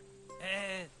left.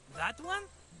 That one?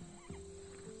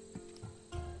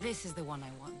 This is the one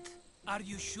I want. Are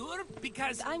you sure?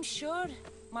 Because... I'm sure,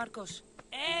 Marcos.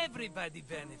 Everybody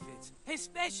benefits,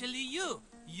 especially you.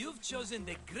 You've chosen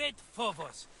the great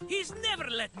Phobos. He's never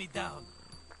let me down.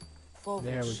 Phobos.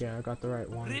 There we go, I got the right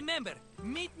one. Remember,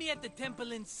 meet me at the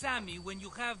temple in Sami when you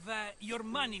have your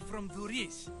money from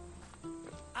Duris.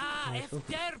 Ah,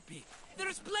 Efterpi.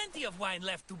 There's plenty of wine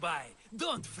left to buy.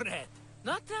 Don't fret.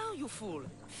 Not now, you fool.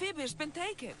 Phoebe's been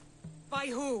taken. By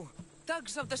who?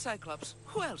 Thugs of the Cyclops.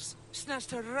 Who else?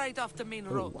 Snatched her right off the main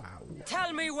road. Wow.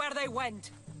 Tell me where they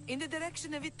went. In the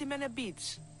direction of Itimena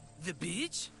Beach. The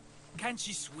beach? Can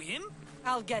she swim?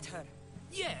 I'll get her.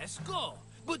 Yes, go.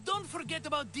 But don't forget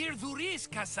about dear Duris,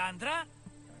 Cassandra.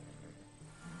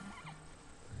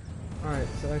 Alright,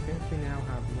 so I think we now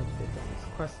have multiple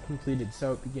things. Quest completed,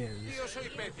 so it begins.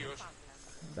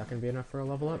 Is that going to be enough for a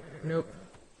level up? Nope.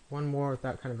 One more with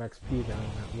that kind of XP then,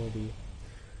 that will be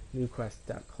new quest,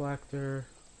 debt collector.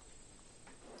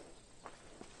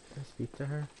 Can I speak to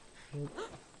her? Nope.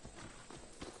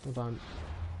 Hold on.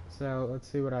 So, let's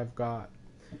see what I've got.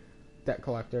 Debt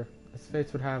collector. As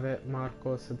fates would have it,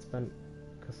 Marcos had spent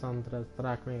Cassandra's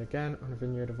drachmae again on a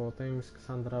vineyard of all things.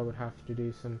 Cassandra would have to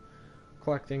do some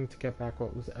collecting to get back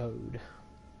what was owed.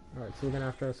 Alright, so we're gonna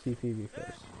have to rescue Phoebe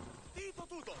first.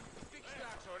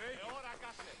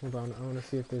 Hold on, I wanna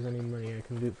see if there's any money I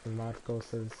can loot from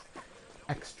Marcos's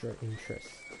extra interest.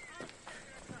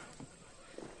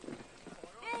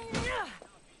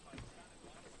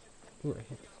 Ooh, I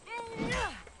hit.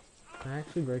 Can I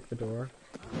actually break the door?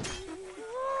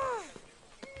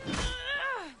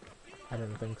 I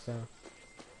don't think so.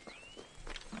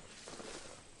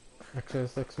 Actually,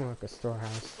 this looks more like a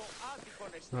storehouse,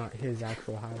 not his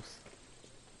actual house.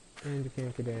 And you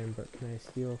can't get in, but can I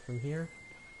steal from here?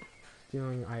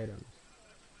 Stealing items.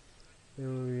 They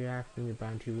will react and your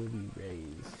bounty will be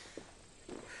raised.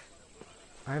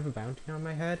 I have a bounty on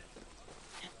my head?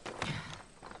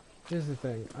 Here's the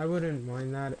thing, I wouldn't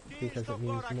mind that because it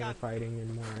means more fighting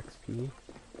and more XP.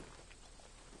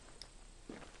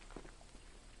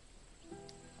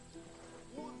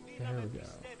 There we go.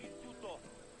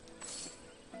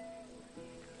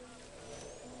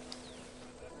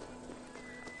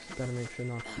 Just gotta make sure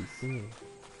not to be seen.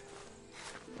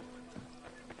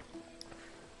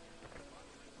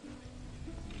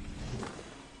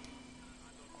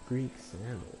 Greek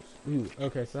sandals. Ooh,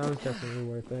 okay, so that was definitely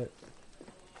worth it.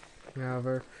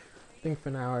 However, I think for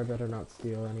now I better not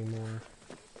steal anymore.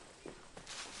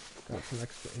 Got some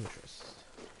extra interest.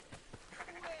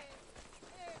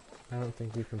 I don't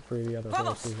think we can free the other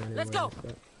horses anyway. Let's go!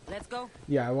 Let's go!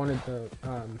 Yeah, I wanted the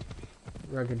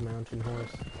rugged mountain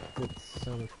horse. It's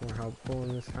so much more helpful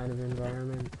in this kind of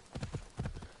environment.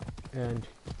 And,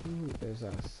 ooh, there's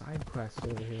a side quest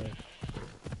over here.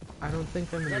 I don't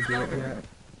think I'm gonna do it yet.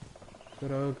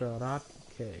 Edaug-ethanb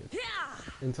cave.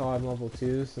 Until I'm level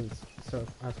 2, since, so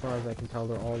as far as I can tell,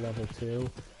 they're all level 2.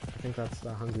 I think that's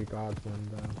the Hungry Gods one,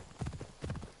 though.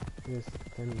 Here's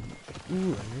ooh, a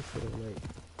nice little lake.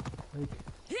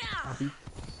 Happy.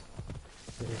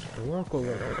 There's the local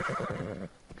lake.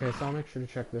 Okay, so I'll make sure to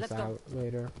check this out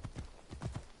later.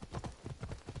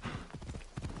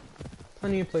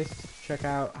 Plenty of places to check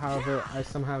out. However, I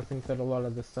somehow think that a lot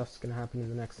of this stuff's gonna happen in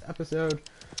the next episode,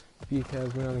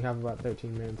 because we only have about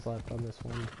 13 minutes left on this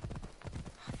one.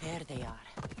 There they are.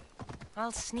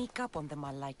 I'll sneak up on them,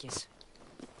 I like it.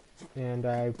 And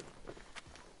I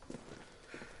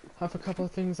have a couple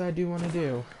of things I do want to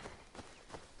do.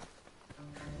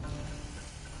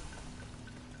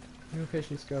 New fish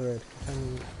discovered.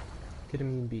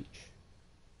 Ketamine Beach.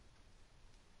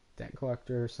 Debt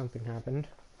collector, something happened.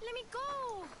 Let me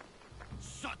go!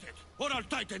 Shut it, or I'll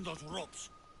tighten those ropes.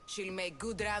 She'll make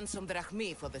good ransom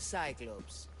drachmi for the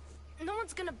Cyclops. No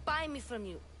one's gonna buy me from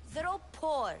you. They're all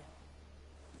poor.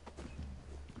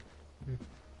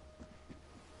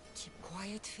 Keep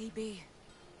quiet, Phoebe.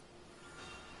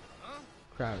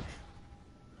 Crouch.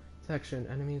 Section.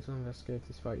 Enemies will investigate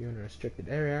to spot you in a restricted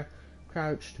area.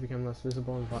 Crouch to become less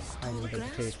visible and hide in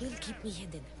vegetation. Will keep me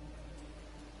hidden.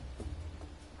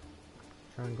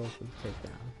 Triangle for the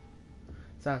takedown.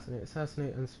 Assassinate.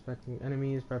 Assassinate unsuspecting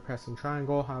enemies by pressing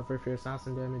triangle. However, if your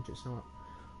assassin damage is not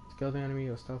to kill the enemy,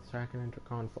 you'll stealth attack and enter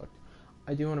conflict.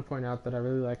 I do want to point out that I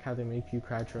really like how they make you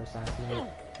crouch or assassinate.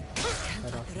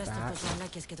 Right off The rest bat. of us are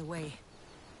like us get away.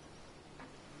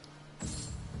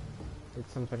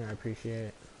 It's something I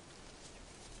appreciate.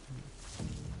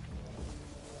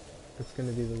 It's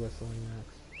gonna do the whistling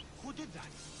next. Who did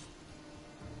that?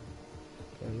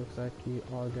 Okay, looks like you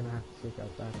are gonna have to take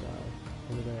out that guy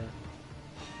over there.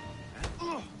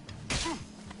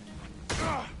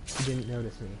 He didn't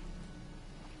notice me.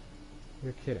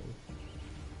 You're kidding.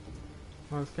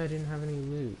 Oh, this guy didn't have any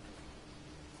loot.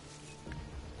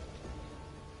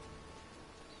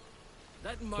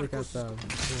 That Take out Marcus. the woman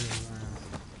last.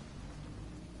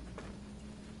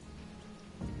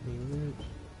 Any loot?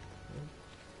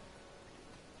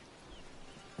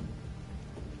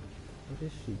 What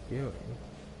is she doing?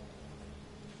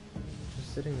 Just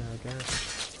sitting there, I guess.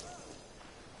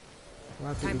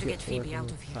 Well, Time to get Phoebe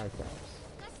out of here.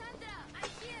 Cassandra, I'm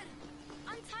here.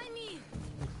 Untie me.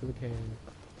 Thanks for the cane.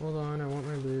 Hold on, I want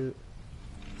my loot.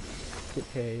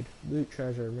 Get paid. Loot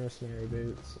treasure, mercenary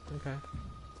boots. Okay.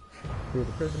 Free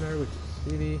the prisoner, which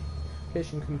is Phoebe.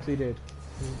 Mission completed.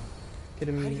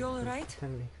 Ketamine. Are you alright? I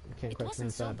can't It quite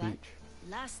wasn't pronounce so that bad. beach.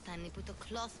 Last time they put a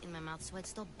cloth in my mouth so I'd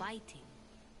stop biting.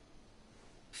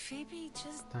 Phoebe,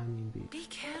 just Timing beach. be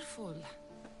careful.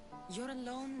 You're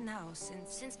alone now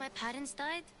Since my parents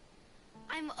died?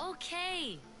 I'm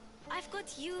okay. I've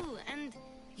got you, and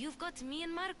you've got me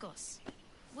and Marcos.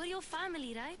 We're your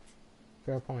family, right?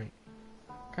 Fair point.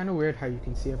 Kinda weird how you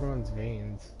can see everyone's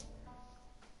veins.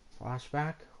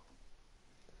 Flashback?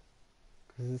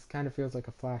 Because this kind of feels like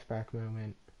a flashback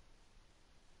moment.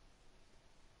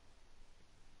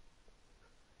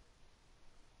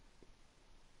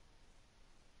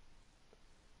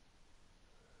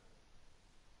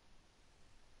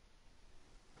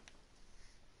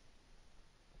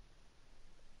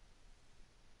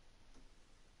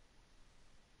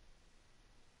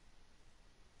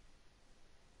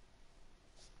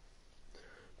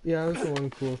 Yeah, that's the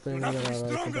one cool thing that I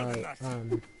like about,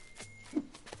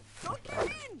 Don't get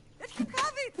in! Let him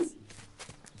have it!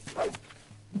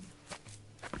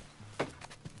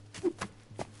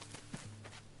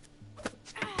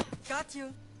 Got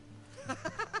you.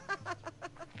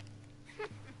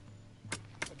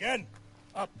 Again,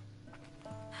 up.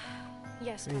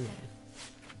 Yes, Papa.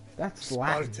 That's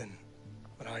Latin. Spartan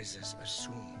rises as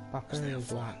soon Papa as they have is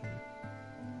fallen. Latin.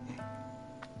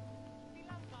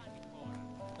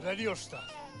 Ready your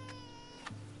stuff.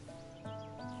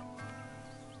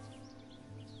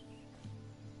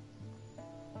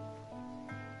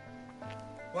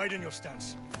 Widen your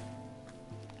stance.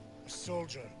 A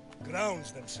soldier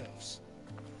grounds themselves.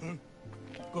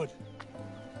 Good.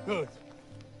 Good.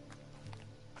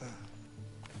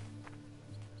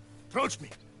 Approach me.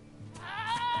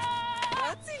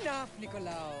 That's stuff,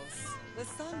 Nikolaos. The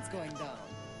sun's going down.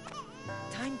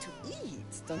 Time to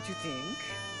eat, don't you think?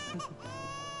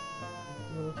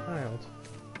 Little child.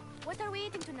 What are we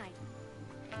eating tonight?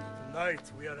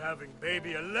 Tonight we are having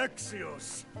baby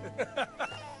Alexios.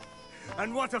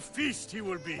 And what a feast he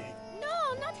will be.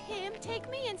 No, not him. Take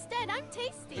me instead. I'm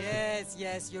tasty. Yes,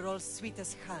 yes, you're all sweet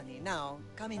as honey. Now,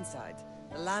 come inside.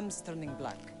 The lamb's turning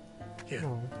black. Here.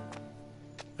 Oh.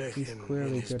 Lay He's him in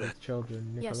clearly his good bed. with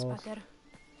children, Yes, Nicholas. Pater.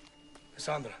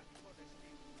 Cassandra.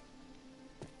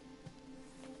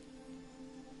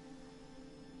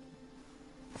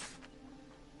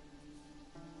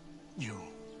 You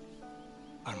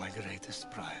are my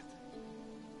greatest pride.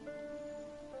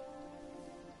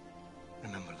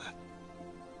 Remember that.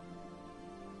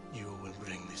 You will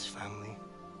bring this family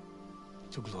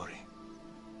to glory.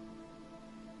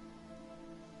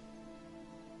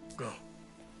 Go.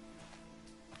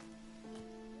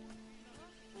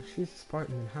 She's a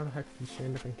Spartan, and how the heck did she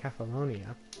end up in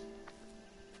Catalonia?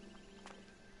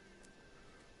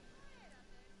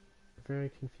 Very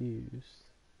confused.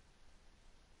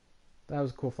 That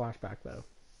was a cool flashback, though.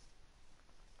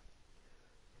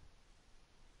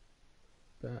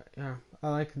 But yeah, I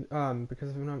like because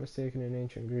if I'm not mistaken, in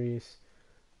ancient Greece,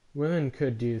 women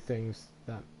could do things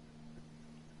that.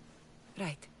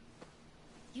 Right.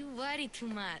 You worry too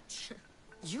much.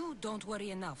 You don't worry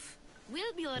enough.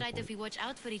 We'll be alright if we watch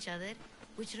out for each other.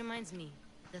 Which reminds me,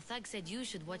 the thug said you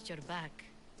should watch your back.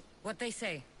 What they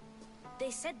say?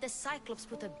 They said the Cyclops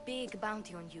put a big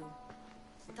bounty on you.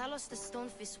 Talos the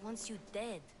Stonefist wants you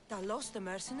dead. Talos the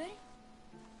mercenary?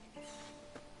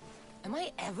 Am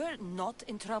I ever not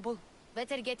in trouble?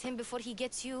 Better get him before he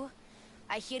gets you.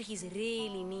 I hear he's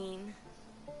really mean.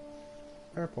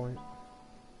 Fair point.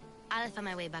 I'll find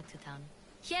my way back to town.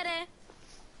 Here!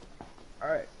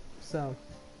 Alright, so.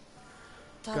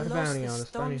 Got a bounty on us.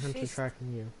 Bounty hunter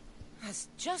tracking you. That's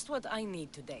just what I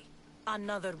need today.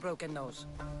 Another broken nose.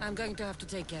 I'm going to have to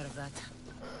take care of that.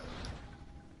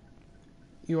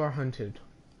 You are hunted.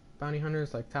 Bounty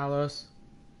hunters like Talos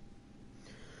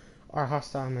are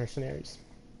hostile mercenaries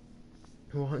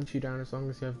who will hunt you down as long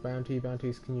as you have bounty.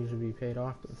 Bounties can usually be paid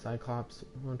off, but the Cyclops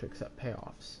won't accept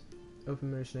payoffs. Open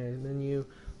mercenaries menu.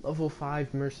 Level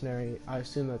 5 mercenary. I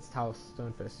assume that's Talos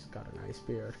Stonefist. Got a nice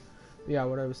beard. But yeah,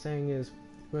 what I was saying is,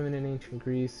 women in ancient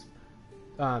Greece,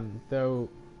 though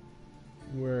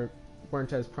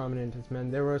weren't as prominent as men,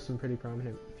 there were some pretty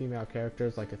prominent female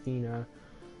characters like Athena,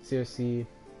 Circe,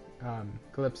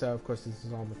 Calypso. Of course, this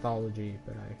is all mythology,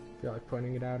 but I feel like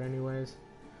pointing it out anyways.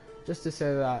 Just to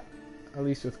say that, at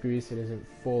least with Greece, it isn't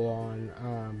full-on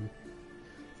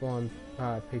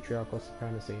patriarchal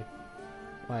supremacy.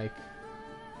 Like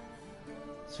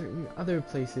certain other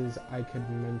places I could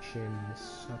mention,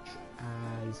 such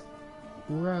as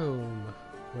Rome,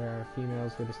 where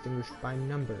females were distinguished by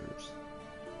numbers,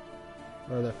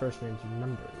 or their first names are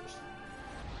numbers.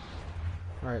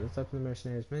 Alright, let's open the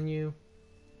mercenaries menu.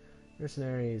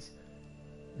 Mercenaries.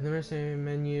 In the mercenary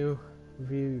menu,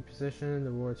 review your position,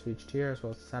 the rewards for each tier, as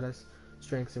well as status,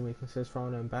 strengths, and weaknesses for all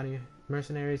known bounty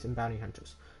mercenaries and bounty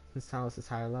hunters. Since Talos is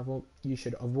higher level, you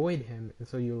should avoid him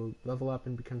until you level up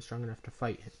and become strong enough to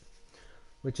fight him,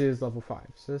 which is level 5.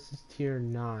 So this is tier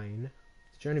 9.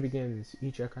 The journey begins.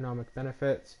 Each economic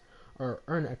benefits, or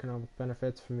earn economic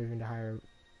benefits from moving to higher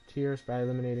tiers by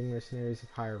eliminating mercenaries of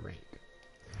higher rank.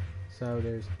 So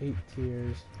there's 8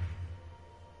 tiers,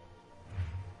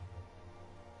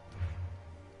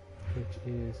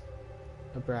 which is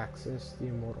Abraxas, the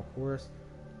immortal horse.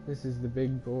 This is the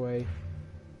big boy.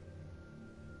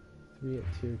 3 at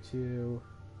tier 2.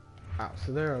 Wow,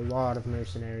 so there are a lot of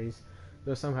mercenaries,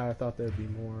 though somehow I thought there'd be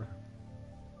more.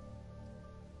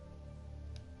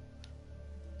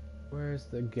 Where's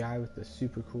the guy with the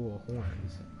super cool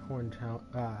horned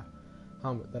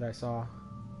helmet that I saw?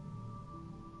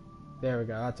 There we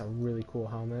go, that's a really cool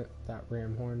helmet, that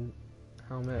ram horn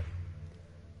helmet.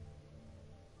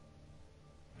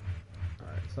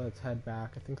 Alright, so let's head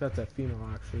back. I think that's a female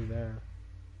actually there.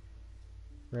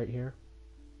 Right here.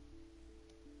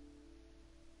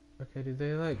 Okay, did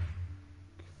they like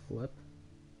flip?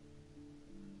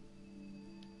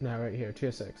 No, right here,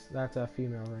 tier 6. That's a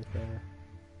female right there.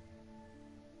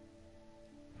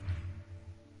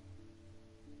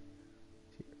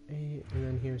 Tier 8, and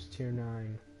then here's tier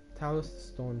 9.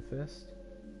 Talos Stonefist.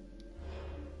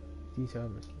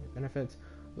 Detailed mercenary benefits.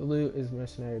 The loot is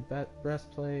mercenary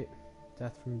breastplate.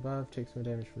 Death from above takes more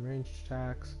damage from ranged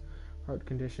attacks. Heart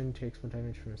condition takes more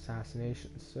damage from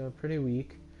assassinations. So pretty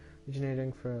weak.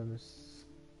 Originating from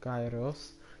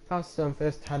Skyros, Talos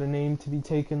Stonefist had a name to be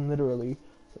taken literally.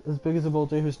 As big as a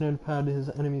boulder, he was known to pound his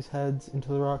enemies' heads into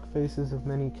the rock faces of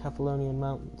many Kefalonian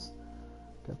mountains.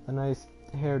 Got the nice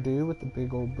hairdo with the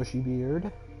big old bushy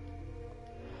beard.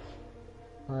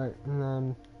 Alright, and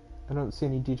then I don't see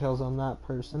any details on that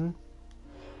person.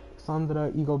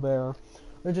 Cassandra Eaglebearer.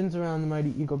 Legends around the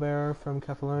mighty Eaglebearer from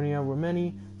Kefalonia were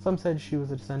many. Some said she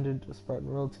was a descendant of Spartan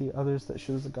royalty, others that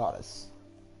she was a goddess.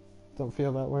 Don't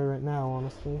feel that way right now,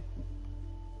 honestly.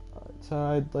 Alright, so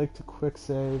I'd like to quick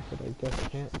save, but I guess I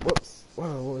can't. Whoops!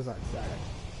 Whoa, what was that static?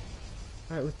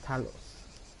 Alright, with Talos.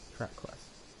 Track quest.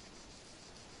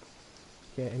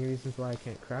 Okay, any reasons why I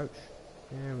can't crouch?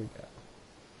 There we go.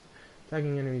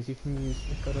 Tagging enemies. You can use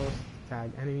Icaros to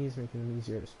tag enemies, making them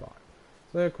easier to spot.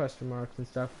 So there are question marks and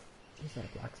stuff. Is that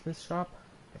a blacksmith shop?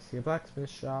 I see a blacksmith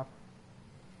shop.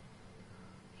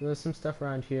 So there's some stuff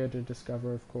around here to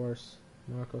discover, of course.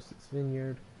 Marcos'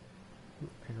 vineyard.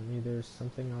 Apparently there's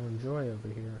something I'll enjoy over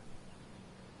here.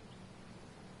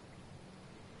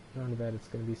 Going to bet it's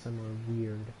going to be somewhere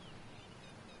weird.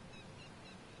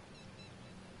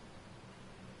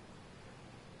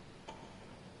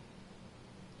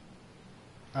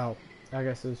 Oh, I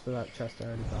guess it was for that chest I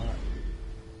already bought.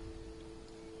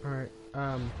 Alright,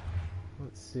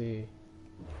 let's see.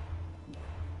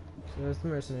 So there's the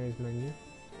mercenaries menu.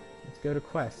 Let's go to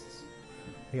quests.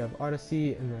 We have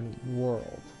Odyssey and then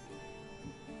World.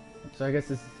 So I guess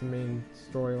this is the main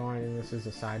storyline and this is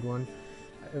a side one.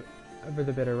 Over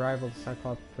the bitter rival, the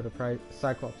Cyclops put a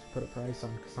price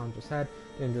on Cassandra's head.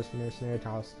 Dangerous mercenary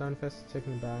Talos Stonefist,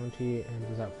 taking the bounty and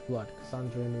was out for blood.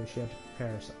 Cassandra knew she had to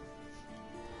prepare herself.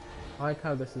 I like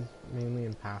how this is mainly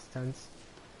in past tense.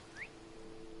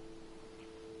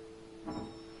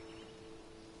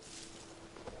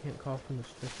 Can't call from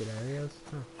restricted areas?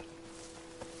 Huh.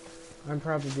 I'm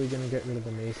probably gonna get rid of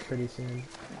the mace pretty soon.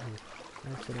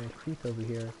 Nice little creep over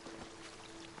here.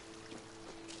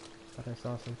 Thought I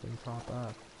saw something pop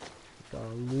up. Got a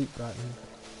loot button.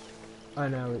 Oh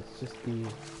no, it's just the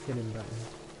hidden button.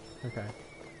 Okay.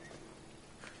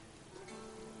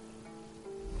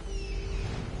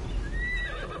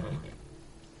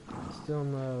 Still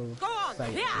no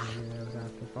sight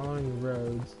after following the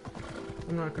roads.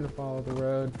 I'm not going to follow the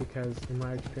road because in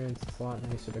my experience it's a lot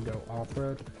nicer to go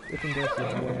off-road. You can go through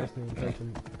wares and encourage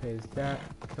him to pay his debt.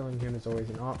 Killing him is always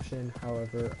an option,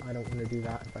 however, I don't want to do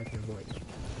that if I can avoid it.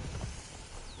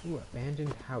 Ooh,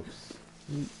 abandoned house.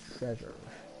 Neat treasure.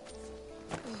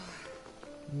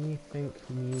 Me think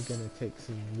me gonna take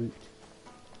some loot.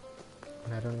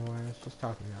 And I don't know why I was just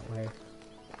talking that way.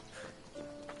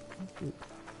 Ooh.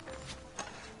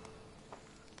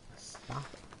 Stop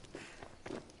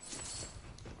it.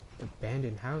 The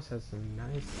abandoned house has some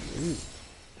nice loot.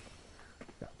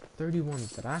 Got 31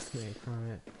 drachmae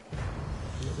from it.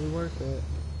 Definitely worth it.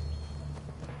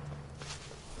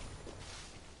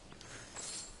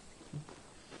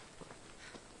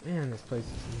 Man, this place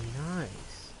is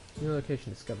nice. New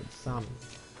location discovered, Sami.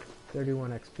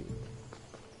 31 XP.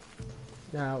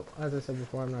 Now, as I said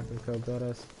before, I'm not going to kill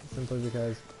Dodos, simply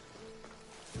because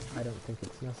I don't think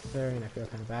it's necessary, and I feel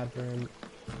kind of bad for him.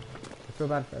 I feel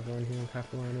bad for everyone here in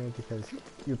Kefalonia, because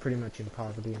you're pretty much in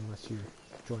poverty unless you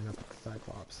join up with the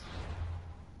Cyclops.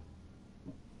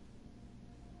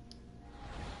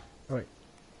 Oh wait,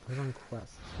 I was on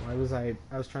quests. Why was I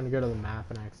was trying to go to the map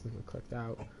and I accidentally clicked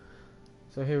out.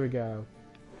 So here we go.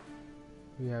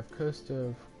 We have Coast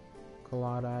of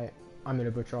Coladi. I'm gonna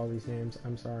butcher all these names,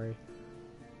 I'm sorry.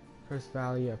 First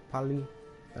Valley of Pali.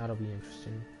 That'll be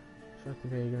interesting. Shark the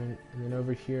Vagrant. And then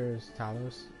over here is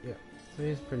Talos. Yeah, so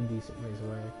he's a pretty decent ways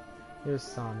away. Here's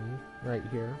Sami, right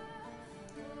here.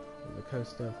 The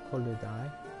coast of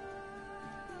Kolodai.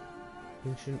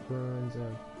 Ancient ruins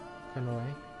of Hanoi.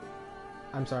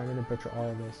 I'm sorry, I'm gonna butcher all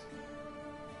of this.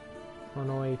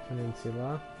 Hanoi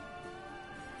Peninsula.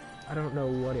 I don't know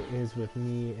what it is with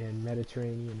me and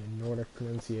Mediterranean and Nordic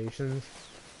pronunciations,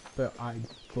 but I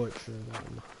butcher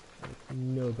them like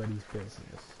nobody's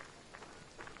business.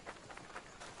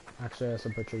 Actually, I also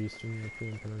butcher Eastern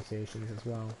European pronunciations as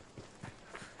well.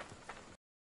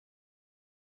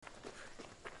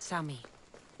 Sami,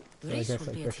 So I guess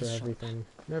I butcher everything.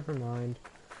 Never mind.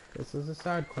 This is a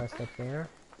side quest up there.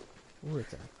 Ooh,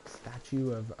 it's a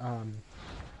statue of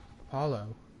Apollo.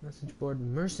 Message board,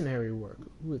 mercenary work.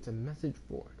 Ooh, it's a message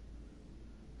board.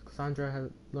 Cassandra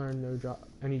has learned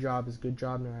any job is a good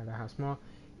job, no matter how small.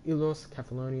 Ilos,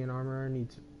 Kefalonian armorer,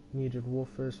 needed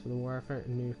wolfers for the war effort,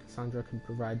 and knew Cassandra could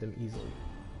provide them easily.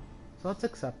 So let's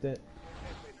accept it.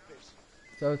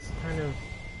 So it's kind of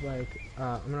like,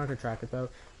 I'm not gonna track it though.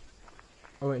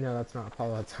 Oh wait, no, that's not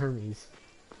Apollo, that's Hermes.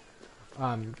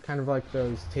 Kind of like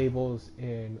those tables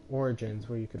in Origins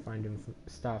where you could find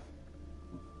stuff.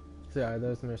 So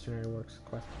those mercenary works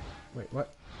quest. Wait,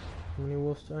 what? How many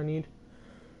wolves do I need?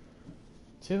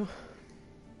 2?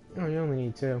 Oh, you only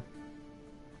need 2.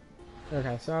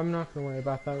 Okay, so I'm not gonna worry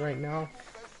about that right now.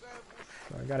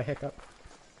 So I got a hiccup.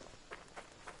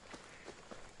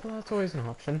 But that's always an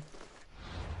option.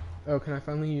 Oh, can I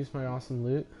finally use my awesome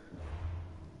loot?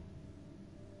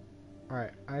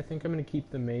 Alright, I think I'm gonna keep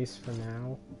the mace for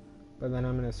now. But then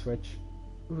I'm gonna switch.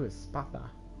 Ooh, a Spada.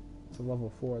 It's a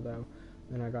level 4 though.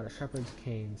 Then I got a shepherd's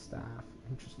cane staff.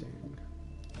 Interesting.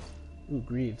 Ooh,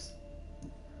 greaves.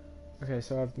 Okay,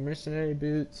 so I have the mercenary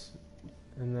boots,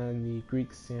 and then the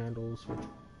Greek sandals, which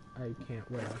I can't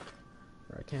wear.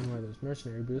 Or I can wear those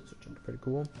mercenary boots, which are pretty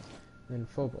cool. Then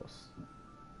Phobos.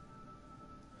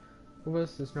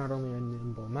 Phobos is not only a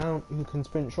nimble mount who can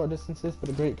sprint short distances, but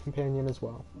a great companion as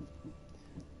well.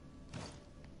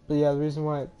 But yeah, the reason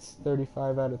why it's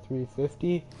 35 out of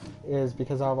 350 is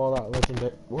because I have all that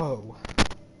legendary... Whoa!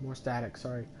 More static,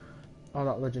 sorry. All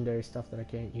that legendary stuff that I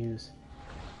can't use.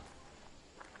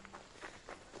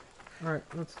 Alright,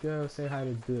 let's go say hi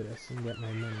to Buddhist and get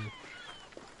my money.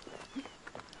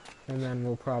 And then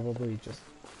we'll probably just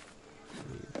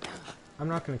leave. I'm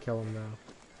not gonna kill him though.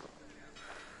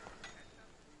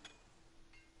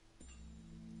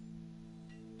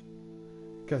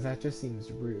 Because that just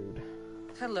seems rude.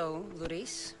 Hello,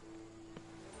 Luris.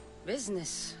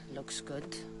 Business looks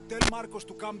good. Tell Marcos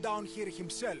to come down here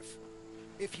himself,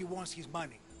 if he wants his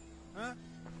money. Huh?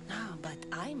 No, but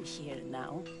I'm here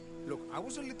now. Look, I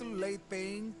was a little late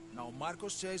paying. Now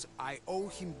Marcos says I owe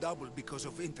him double because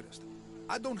of interest.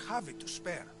 I don't have it to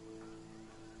spare.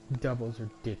 Double's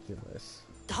ridiculous.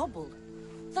 Double?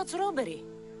 That's robbery.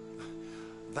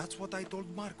 That's what I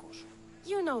told Marcos.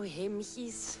 You know him,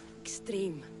 he's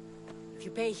extreme. If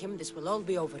you pay him, this will all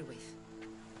be over with.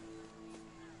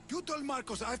 You told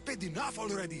Marcos I've paid enough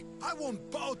already. I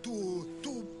won't bow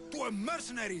to a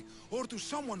mercenary or to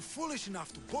someone foolish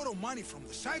enough to borrow money from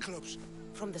the Cyclops.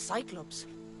 From the Cyclops?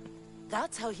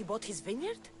 That's how he bought his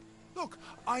vineyard? Look,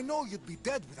 I know you'd be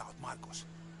dead without Marcos.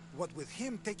 What with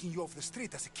him taking you off the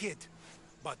street as a kid.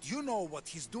 But you know what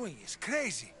he's doing is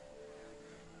crazy.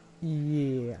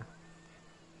 Yeah.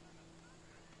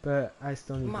 But I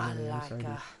still need money.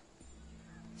 Malaka.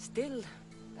 Still,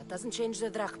 that doesn't change the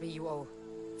drachma you owe.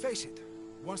 Face it,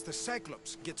 once the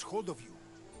Cyclops gets hold of you,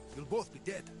 you'll both be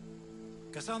dead.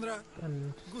 Cassandra,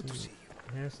 good to see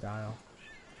you. Hairstyle.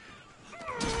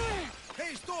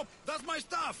 Hey, stop! That's my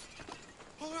stuff!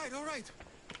 All right.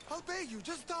 I'll pay you,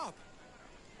 just stop.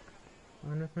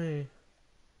 Fine with me.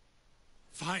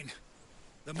 Fine.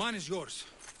 The money's yours.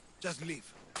 Just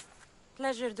leave.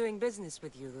 Pleasure doing business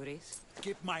with you, Luris.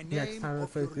 Keep my Next name time I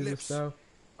off play your through this lips. though,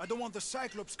 I don't want the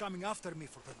Cyclops coming after me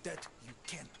for the debt you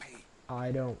can't pay.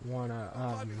 I don't wanna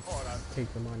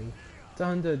take the money. It's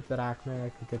 100 drachma, I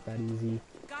could get that easy.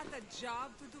 Got a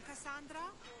job to do,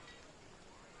 Cassandra?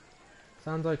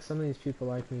 Sounds like some of these people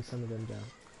like me, some of them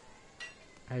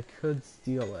don't. I could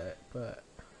steal it, but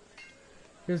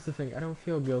here's the thing, I don't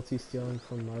feel guilty stealing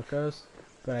from Marcos,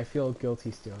 but I feel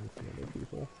guilty stealing from other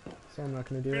people. So I'm not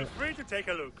gonna do it. Feel free to take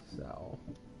a look. So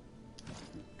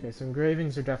okay, so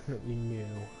engravings are definitely new.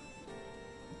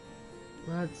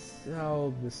 Let's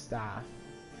sell the staff.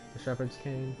 The shepherd's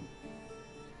cane.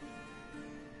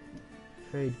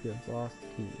 Trade goods, lost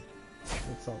key.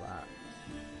 Let's sell that.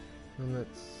 And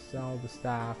let's sell the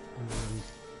staff and then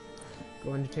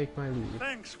going to take my leave.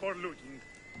 Thanks for looting.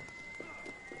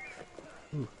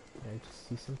 Ooh, did I just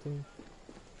see something?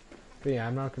 But yeah,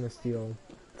 I'm not gonna steal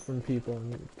from people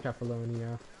in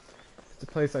Kefalonia. It's a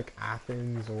place like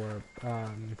Athens or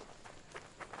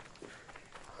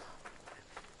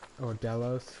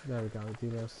Delos. There we go,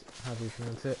 Delos, however you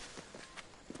pronounce it.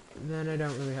 Then I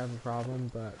don't really have a problem,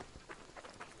 but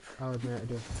I'll admit I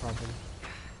do have a problem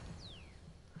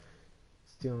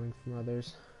stealing from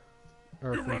others.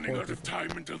 Or You're from running poor out of people.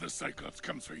 time until the Cyclops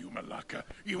comes for you, Malaka.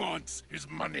 He wants his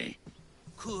money.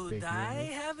 Could Big I money.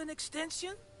 have an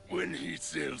extension? When he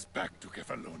sails back to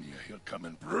Kefalonia, he'll come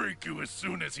and break you as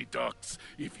soon as he docks,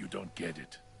 if you don't get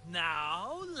it.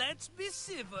 Now, let's be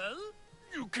civil.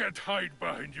 You can't hide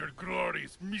behind your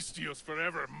glorious Mistios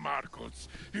forever, Marcos.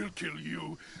 He'll kill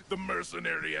you, the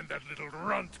mercenary, and that little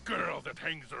runt girl that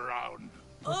hangs around.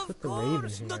 Of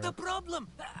course, not a problem.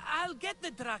 I'll get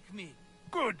the drachma.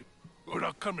 Good. Or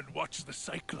I'll come and watch the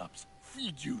Cyclops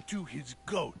feed you to his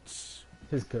goats.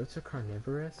 His goats are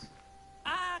carnivorous?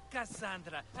 Ah,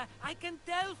 Cassandra, I can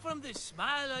tell from the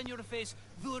smile on your face.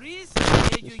 Luris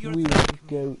gave you Just your weird drachma.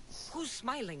 goats. Who's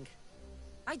smiling?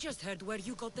 I just heard where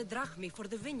you got the drachma for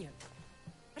the vineyard.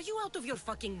 Are you out of your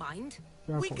fucking mind?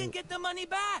 We can get the money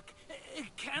back,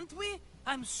 can't we?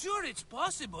 I'm sure it's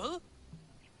possible.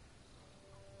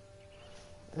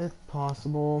 It's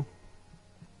possible.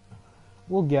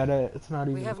 We'll get it. It's not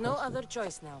even. We have no other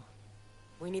choice now.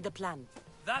 We need a plan.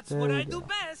 That's what I do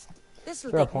best. This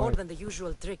will Fair take more point. than the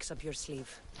usual tricks up your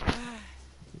sleeve.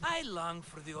 I long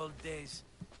for the old days.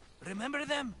 Remember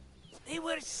them? They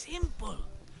were simple.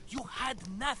 You had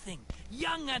nothing,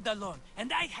 young and alone,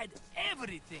 and I had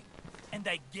everything. And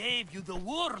I gave you the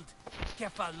world,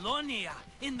 Kefalonia,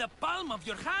 in the palm of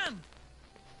your hand.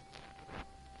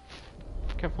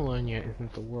 Kefalonia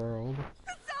isn't the world.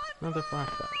 Another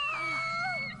flashback.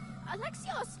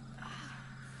 Alexios!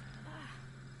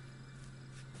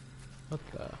 What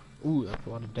the? Ooh, that's a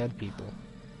lot of dead people.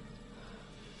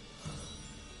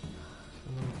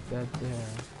 Someone's dead there.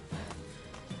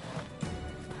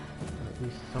 Or at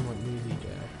least somewhat newly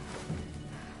dead.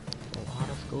 A lot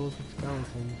of skulls and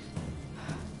skeletons.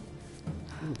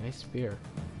 Ooh, nice spear.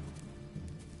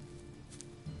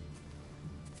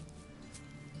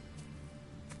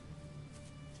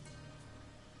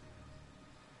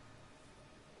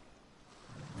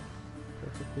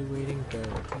 Perfectly waiting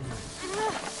bird.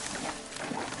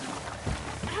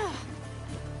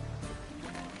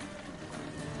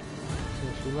 So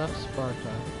she left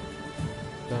Sparta.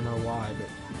 Don't know why, but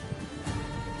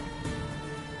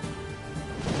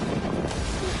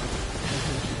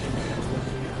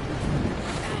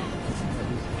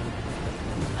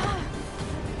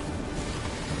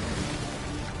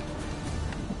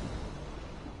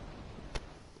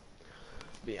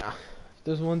yeah, if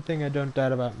there's one thing I don't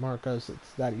doubt about Marcos,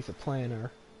 it's that he's a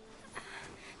planner.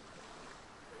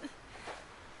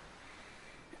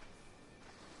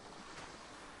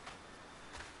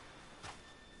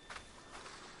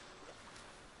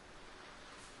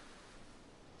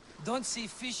 Don't see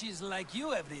fishes like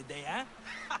you every day, huh?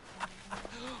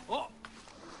 Oh!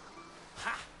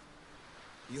 Ha!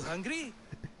 You hungry?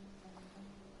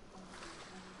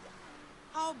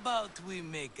 How about we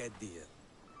make a deal?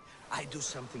 I do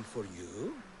something for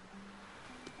you.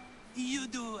 You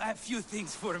do a few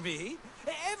things for me.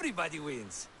 Everybody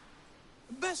wins.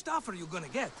 Best offer you're gonna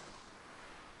get.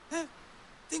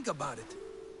 Think about it.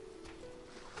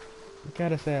 I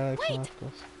gotta say I like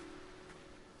Marcos.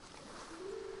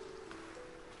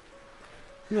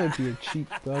 He might be a cheap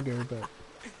bugger, but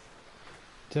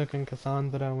took in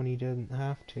Cassandra when he didn't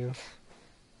have to.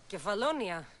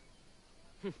 Kefalonia.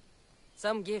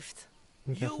 Some gift.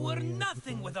 You were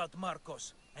nothing without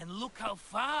Marcos, and look how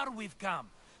far we've come.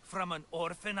 From an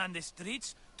orphan on the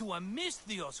streets to a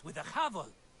Misthios with a hovel.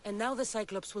 And now the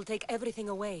Cyclops will take everything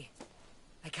away.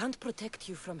 I can't protect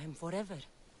you from him forever.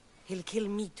 He'll kill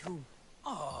me too.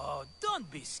 Oh, don't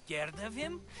be scared of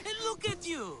him. And look at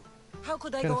you. How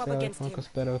could I go up against him?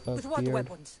 With what beard.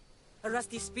 weapons? A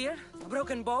rusty spear? A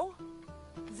broken bow?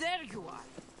 There you are.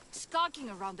 Skulking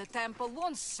around the temple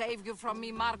won't save you from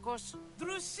me, Marcos.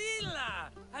 Drusilla!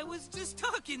 I was just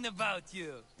talking about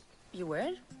you. You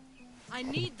were? I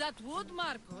need that wood,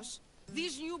 Marcos.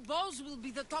 These new bows will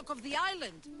be the talk of the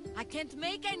island. I can't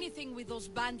make anything with those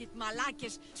bandit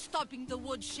malakes stopping the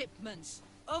wood shipments.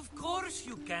 Of course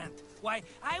you can't. Why,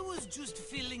 I was just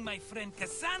filling my friend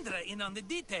Cassandra in on the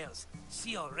details.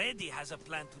 She already has a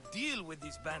plan to deal with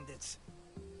these bandits.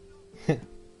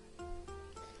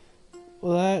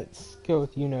 Well, let's go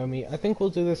with You Know Me. I think we'll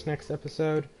do this next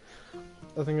episode.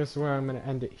 I think this is where I'm going to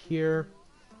end it here.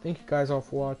 Thank you guys all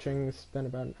for watching. It's been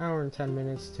about an hour and 10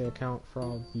 minutes to account for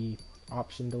all the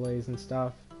option delays and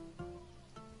stuff.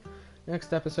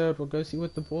 Next episode, we'll go see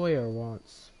what the boyer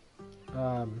wants.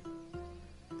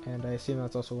 And I assume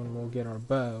that's also when we'll get our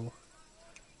bow.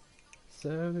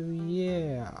 So,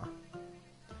 yeah.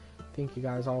 Thank you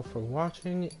guys all for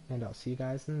watching, and I'll see you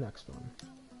guys in the next one.